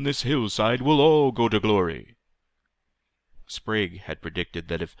match on this hillside, we'll all go to glory." Sprague had predicted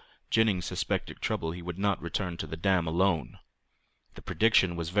that if Jennings suspected trouble he would not return to the dam alone. The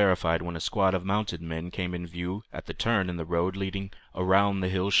prediction was verified when a squad of mounted men came in view at the turn in the road leading around the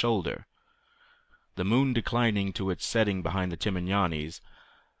hill shoulder. The moon declining to its setting behind the Timanyanis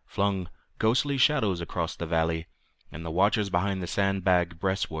flung ghostly shadows across the valley, and the watchers behind the sandbagged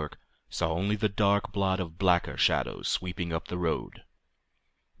breastwork saw only the dark blot of blacker shadows sweeping up the road.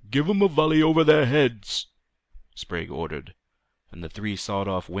 "Give 'em a volley over their heads," Sprague ordered, and the 3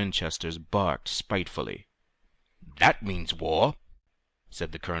 sawed-off Winchesters barked spitefully. "That means war,"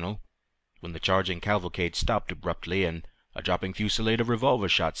 said the colonel, when the charging cavalcade stopped abruptly and a dropping fusillade of revolver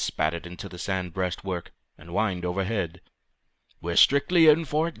shots spattered into the sand breastwork and whined overhead. "We're strictly in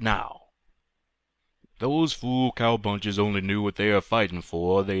for it now." "Those fool cowpunchers only knew what they are fighting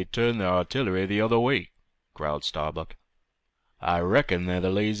for, they'd turn their artillery the other way," growled Starbuck. "I reckon they're the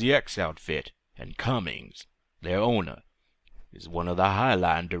Lazy X outfit, and Cummings, their owner, is one of the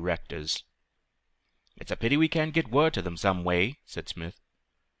Highline directors." "It's a pity we can't get word to them some way," said Smith.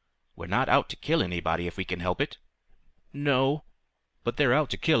 "We're not out to kill anybody if we can help it." "No, but they're out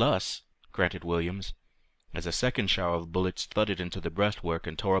to kill us," granted Williams, as a second shower of bullets thudded into the breastwork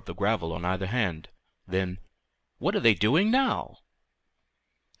and tore up the gravel on either hand. Then, "What are they doing now?"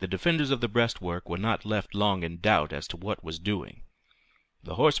 The defenders of the breastwork were not left long in doubt as to what was doing.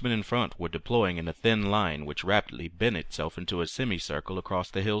 The horsemen in front were deploying in a thin line which rapidly bent itself into a semicircle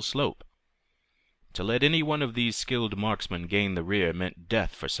across the hill slope. To let any one of these skilled marksmen gain the rear meant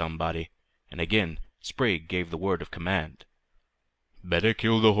death for somebody, and again Sprague gave the word of command. "Better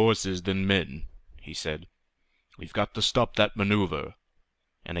kill the horses than men," he said. "We've got to stop that maneuver."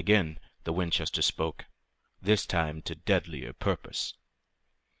 And again the Winchester spoke, this time to deadlier purpose.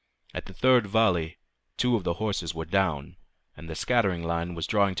 At the third volley, 2 of the horses were down, and the scattering line was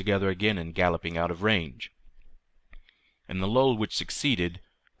drawing together again and galloping out of range. In the lull which succeeded,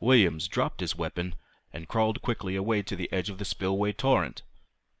 Williams dropped his weapon and crawled quickly away to the edge of the spillway torrent.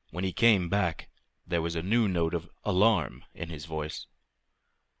 When he came back, there was a new note of alarm in his voice.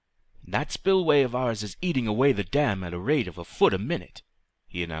 "That spillway of ours is eating away the dam at a rate of a foot a minute,"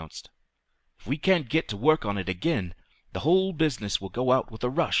 he announced. "If we can't get to work on it again, the whole business will go out with a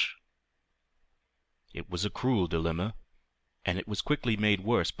rush." It was a cruel dilemma, and it was quickly made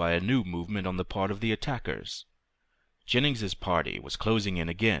worse by a new movement on the part of the attackers. Jennings's party was closing in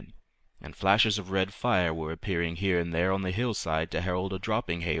again, and flashes of red fire were appearing here and there on the hillside to herald a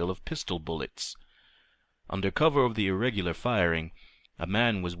dropping hail of pistol bullets. Under cover of the irregular firing, A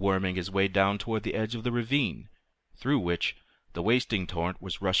man was worming his way down toward the edge of the ravine, through which the wasting torrent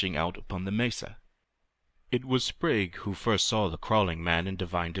was rushing out upon the mesa. It was Sprague who first saw the crawling man and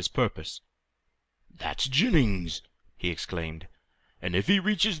divined his purpose. "That's Jennings!" he exclaimed. "And if he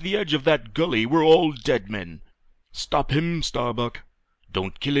reaches the edge of that gully, we're all dead men. Stop him, Starbuck.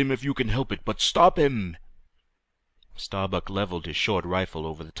 Don't kill him if you can help it, but stop him!" Starbuck leveled his short rifle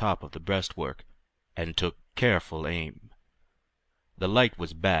over the top of the breastwork and took careful aim. The light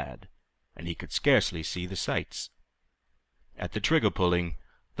was bad, and he could scarcely see the sights. At the trigger pulling,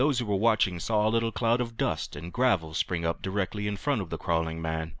 those who were watching saw a little cloud of dust and gravel spring up directly in front of the crawling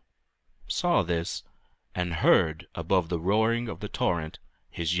man, saw this, and heard, above the roaring of the torrent,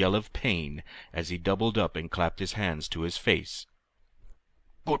 his yell of pain as he doubled up and clapped his hands to his face.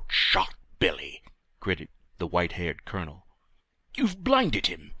 "Good shot, Billy," gritted the white-haired colonel. "You've blinded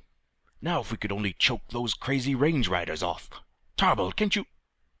him. Now if we could only choke those crazy range riders off. Tarble, can't you—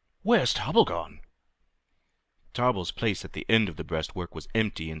 Where's Tarble gone?" Tarble's place at the end of the breastwork was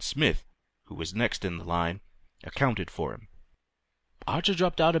empty, and Smith, who was next in the line, accounted for him. "Archer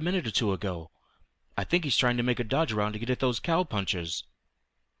dropped out a minute or two ago. I think he's trying to make a dodge around to get at those cow-punchers."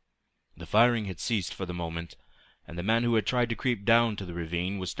 The firing had ceased for the moment, and the man who had tried to creep down to the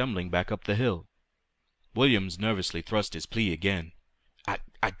ravine was stumbling back up the hill. Williams nervously thrust his plea again.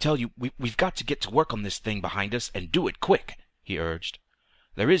 I tell you, we've got to get to work on this thing behind us, and do it quick," he urged.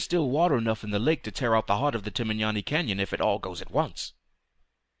 "There is still water enough in the lake to tear out the heart of the Timignani Canyon if it all goes at once."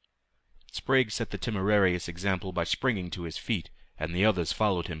 Sprague set the temerarious example by springing to his feet, and the others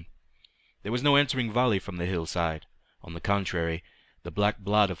followed him. There was no answering volley from the hillside. On the contrary, the black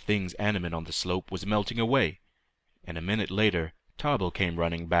blot of things animate on the slope was melting away, and a minute later Tarble came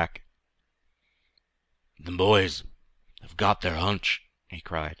running back. "The boys have got their hunch," he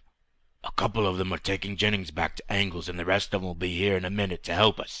cried. "A couple of them are taking Jennings back to Angles, and the rest of them will be here in a minute to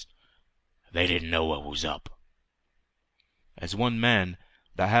help us. They didn't know what was up." As one man,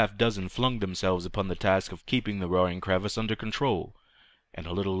 the half-dozen flung themselves upon the task of keeping the roaring crevice under control, and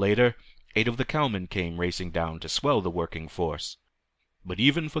a little later 8 of the cowmen came racing down to swell the working force. But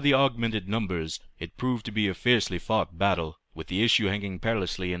even for the augmented numbers, it proved to be a fiercely fought battle, with the issue hanging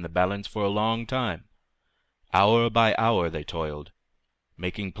perilously in the balance for a long time. Hour by hour they toiled,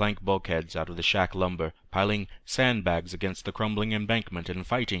 making plank bulkheads out of the shack lumber, piling sandbags against the crumbling embankment, and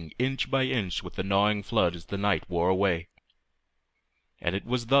fighting inch by inch with the gnawing flood as the night wore away. And it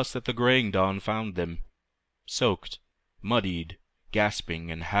was thus that the graying dawn found them, soaked, muddied, gasping,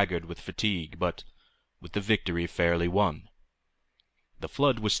 and haggard with fatigue, but with the victory fairly won. The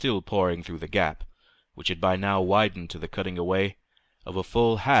flood was still pouring through the gap, which had by now widened to the cutting away of a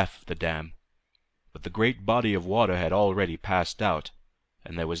full half the dam, but the great body of water had already passed out,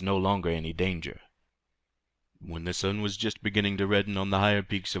 and there was no longer any danger. When the sun was just beginning to redden on the higher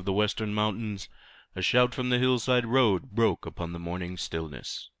peaks of the western mountains, a shout from the hillside road broke upon the morning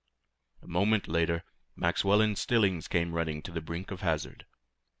stillness. A moment later, Maxwell and Stillings came running to the brink of hazard.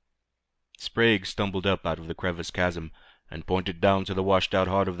 Sprague stumbled up out of the crevice chasm and pointed down to the washed-out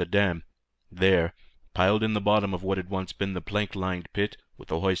heart of the dam. There, piled in the bottom of what had once been the plank-lined pit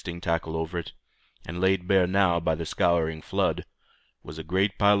with a hoisting tackle over it, and laid bare now by the scouring flood, was a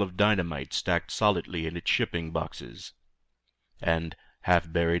great pile of dynamite stacked solidly in its shipping boxes. And,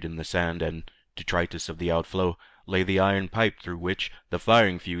 half buried in the sand and detritus of the outflow, lay the iron pipe through which the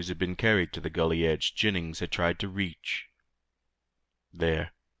firing fuse had been carried to the gully edge Jennings had tried to reach.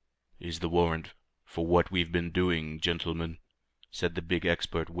 "There is the warrant for what we've been doing, gentlemen," said the big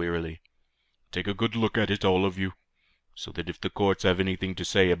expert wearily. "Take a good look at it, all of you, so that if the courts have anything to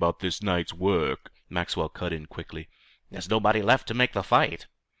say about this night's work—" Maxwell cut in quickly. "There's nobody left to make the fight.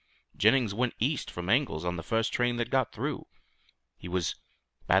 Jennings went east from Angles on the first train that got through. He was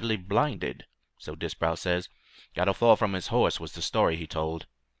badly blinded, so Disbrow says. Got a fall from his horse was the story he told.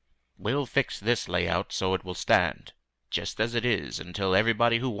 We'll fix this layout so it will stand, just as it is, until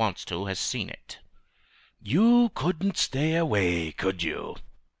everybody who wants to has seen it." "You couldn't stay away, could you?"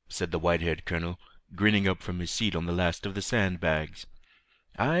 said the white-haired colonel, grinning up from his seat on the last of the sandbags.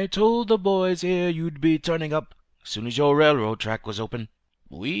 "I told the boys here you'd be turning up as soon as your railroad track was open."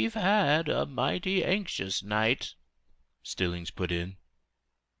 "We've had a mighty anxious night," Stillings put in.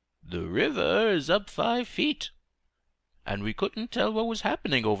 "The river is up 5 feet, and we couldn't tell what was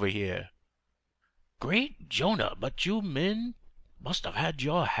happening over here." "Great Jonah, but you men must have had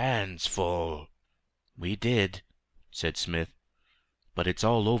your hands full." "We did," said Smith. "But it's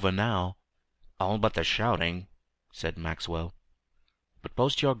all over now." "All but the shouting," said Maxwell. "But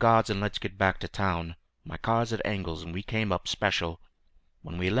post your guards and let's get back to town. My car's at Angles, and we came up special.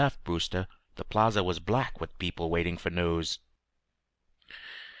 When we left, Brewster, the plaza was black with people waiting for news."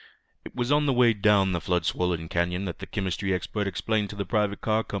 It was on the way down the flood-swollen canyon that the chemistry expert explained to the private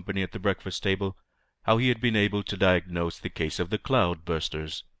car company at the breakfast table how he had been able to diagnose the case of the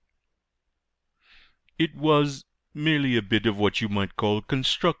cloud-bursters. "It was merely a bit of what you might call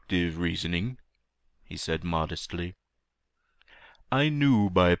constructive reasoning," he said modestly. "I knew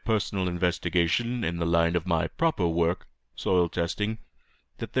by personal investigation in the line of my proper work, soil testing,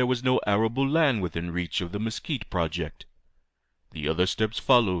 that there was no arable land within reach of the Mesquite project. The other steps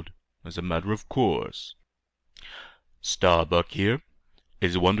followed, as a matter of course. Starbuck here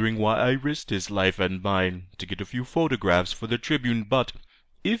is wondering why I risked his life and mine to get a few photographs for the Tribune, but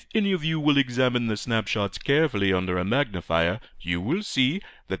if any of you will examine the snapshots carefully under a magnifier, you will see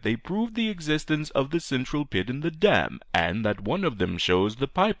that they prove the existence of the central pit in the dam, and that one of them shows the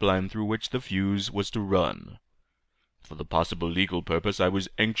pipeline through which the fuse was to run. For the possible legal purpose, I was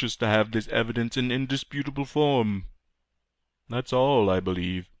anxious to have this evidence in indisputable form. That's all, I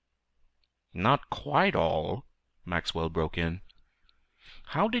believe." "Not quite all," Maxwell broke in.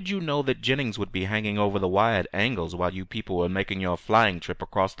 "How did you know that Jennings would be hanging over the wire at angles while you people were making your flying trip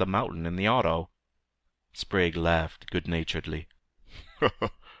across the mountain in the auto?" Sprague laughed good-naturedly.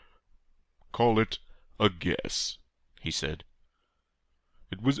 "Call it a guess," he said.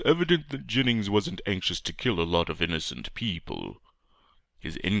 "It was evident that Jennings wasn't anxious to kill a lot of innocent people.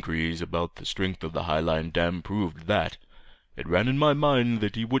 His inquiries about the strength of the Highline Dam proved that. It ran in my mind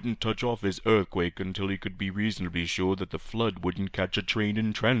that he wouldn't touch off his earthquake until he could be reasonably sure that the flood wouldn't catch a train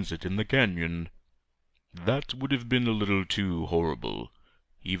in transit in the canyon. That would have been a little too horrible,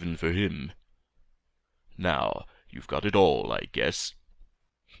 even for him. Now, you've got it all, I guess."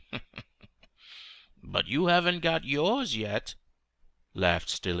 "But you haven't got yours yet," laughed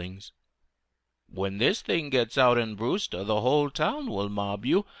Stillings. "When this thing gets out in Brewster, the whole town will mob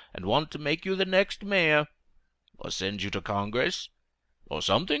you and want to make you the next mayor, or send you to Congress, or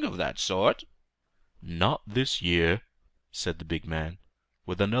something of that sort." "Not this year," said the big man,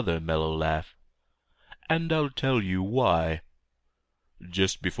 with another mellow laugh. "And I'll tell you why.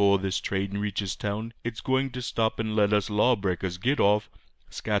 Just before this train reaches town, it's going to stop and let us lawbreakers get off,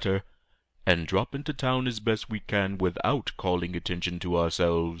 scatter, and drop into town as best we can without calling attention to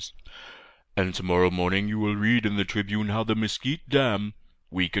ourselves. And tomorrow morning you will read in the Tribune how the Mesquite Dam,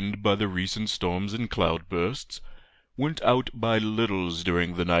 weakened by the recent storms and cloudbursts, went out by littles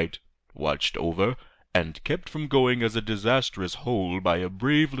during the night, watched over, and kept from going as a disastrous whole by a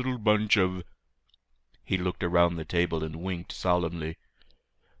brave little bunch of—" he looked around the table and winked solemnly,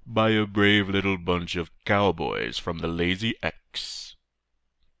 "by a brave little bunch of cowboys from the Lazy X."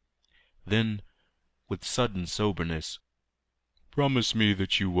 Then, with sudden soberness, "Promise me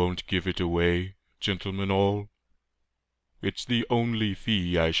that you won't give it away, gentlemen all. It's the only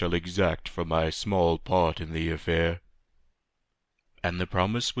fee I shall exact for my small part in the affair." And the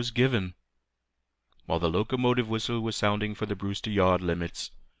promise was given, while the locomotive whistle was sounding for the Brewster yard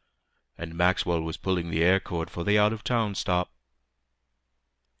limits, and Maxwell was pulling the air cord for the out-of-town stop.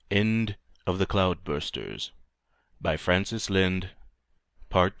 End of The Cloudbursters by Francis Lynde,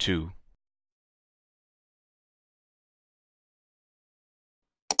 Part 2.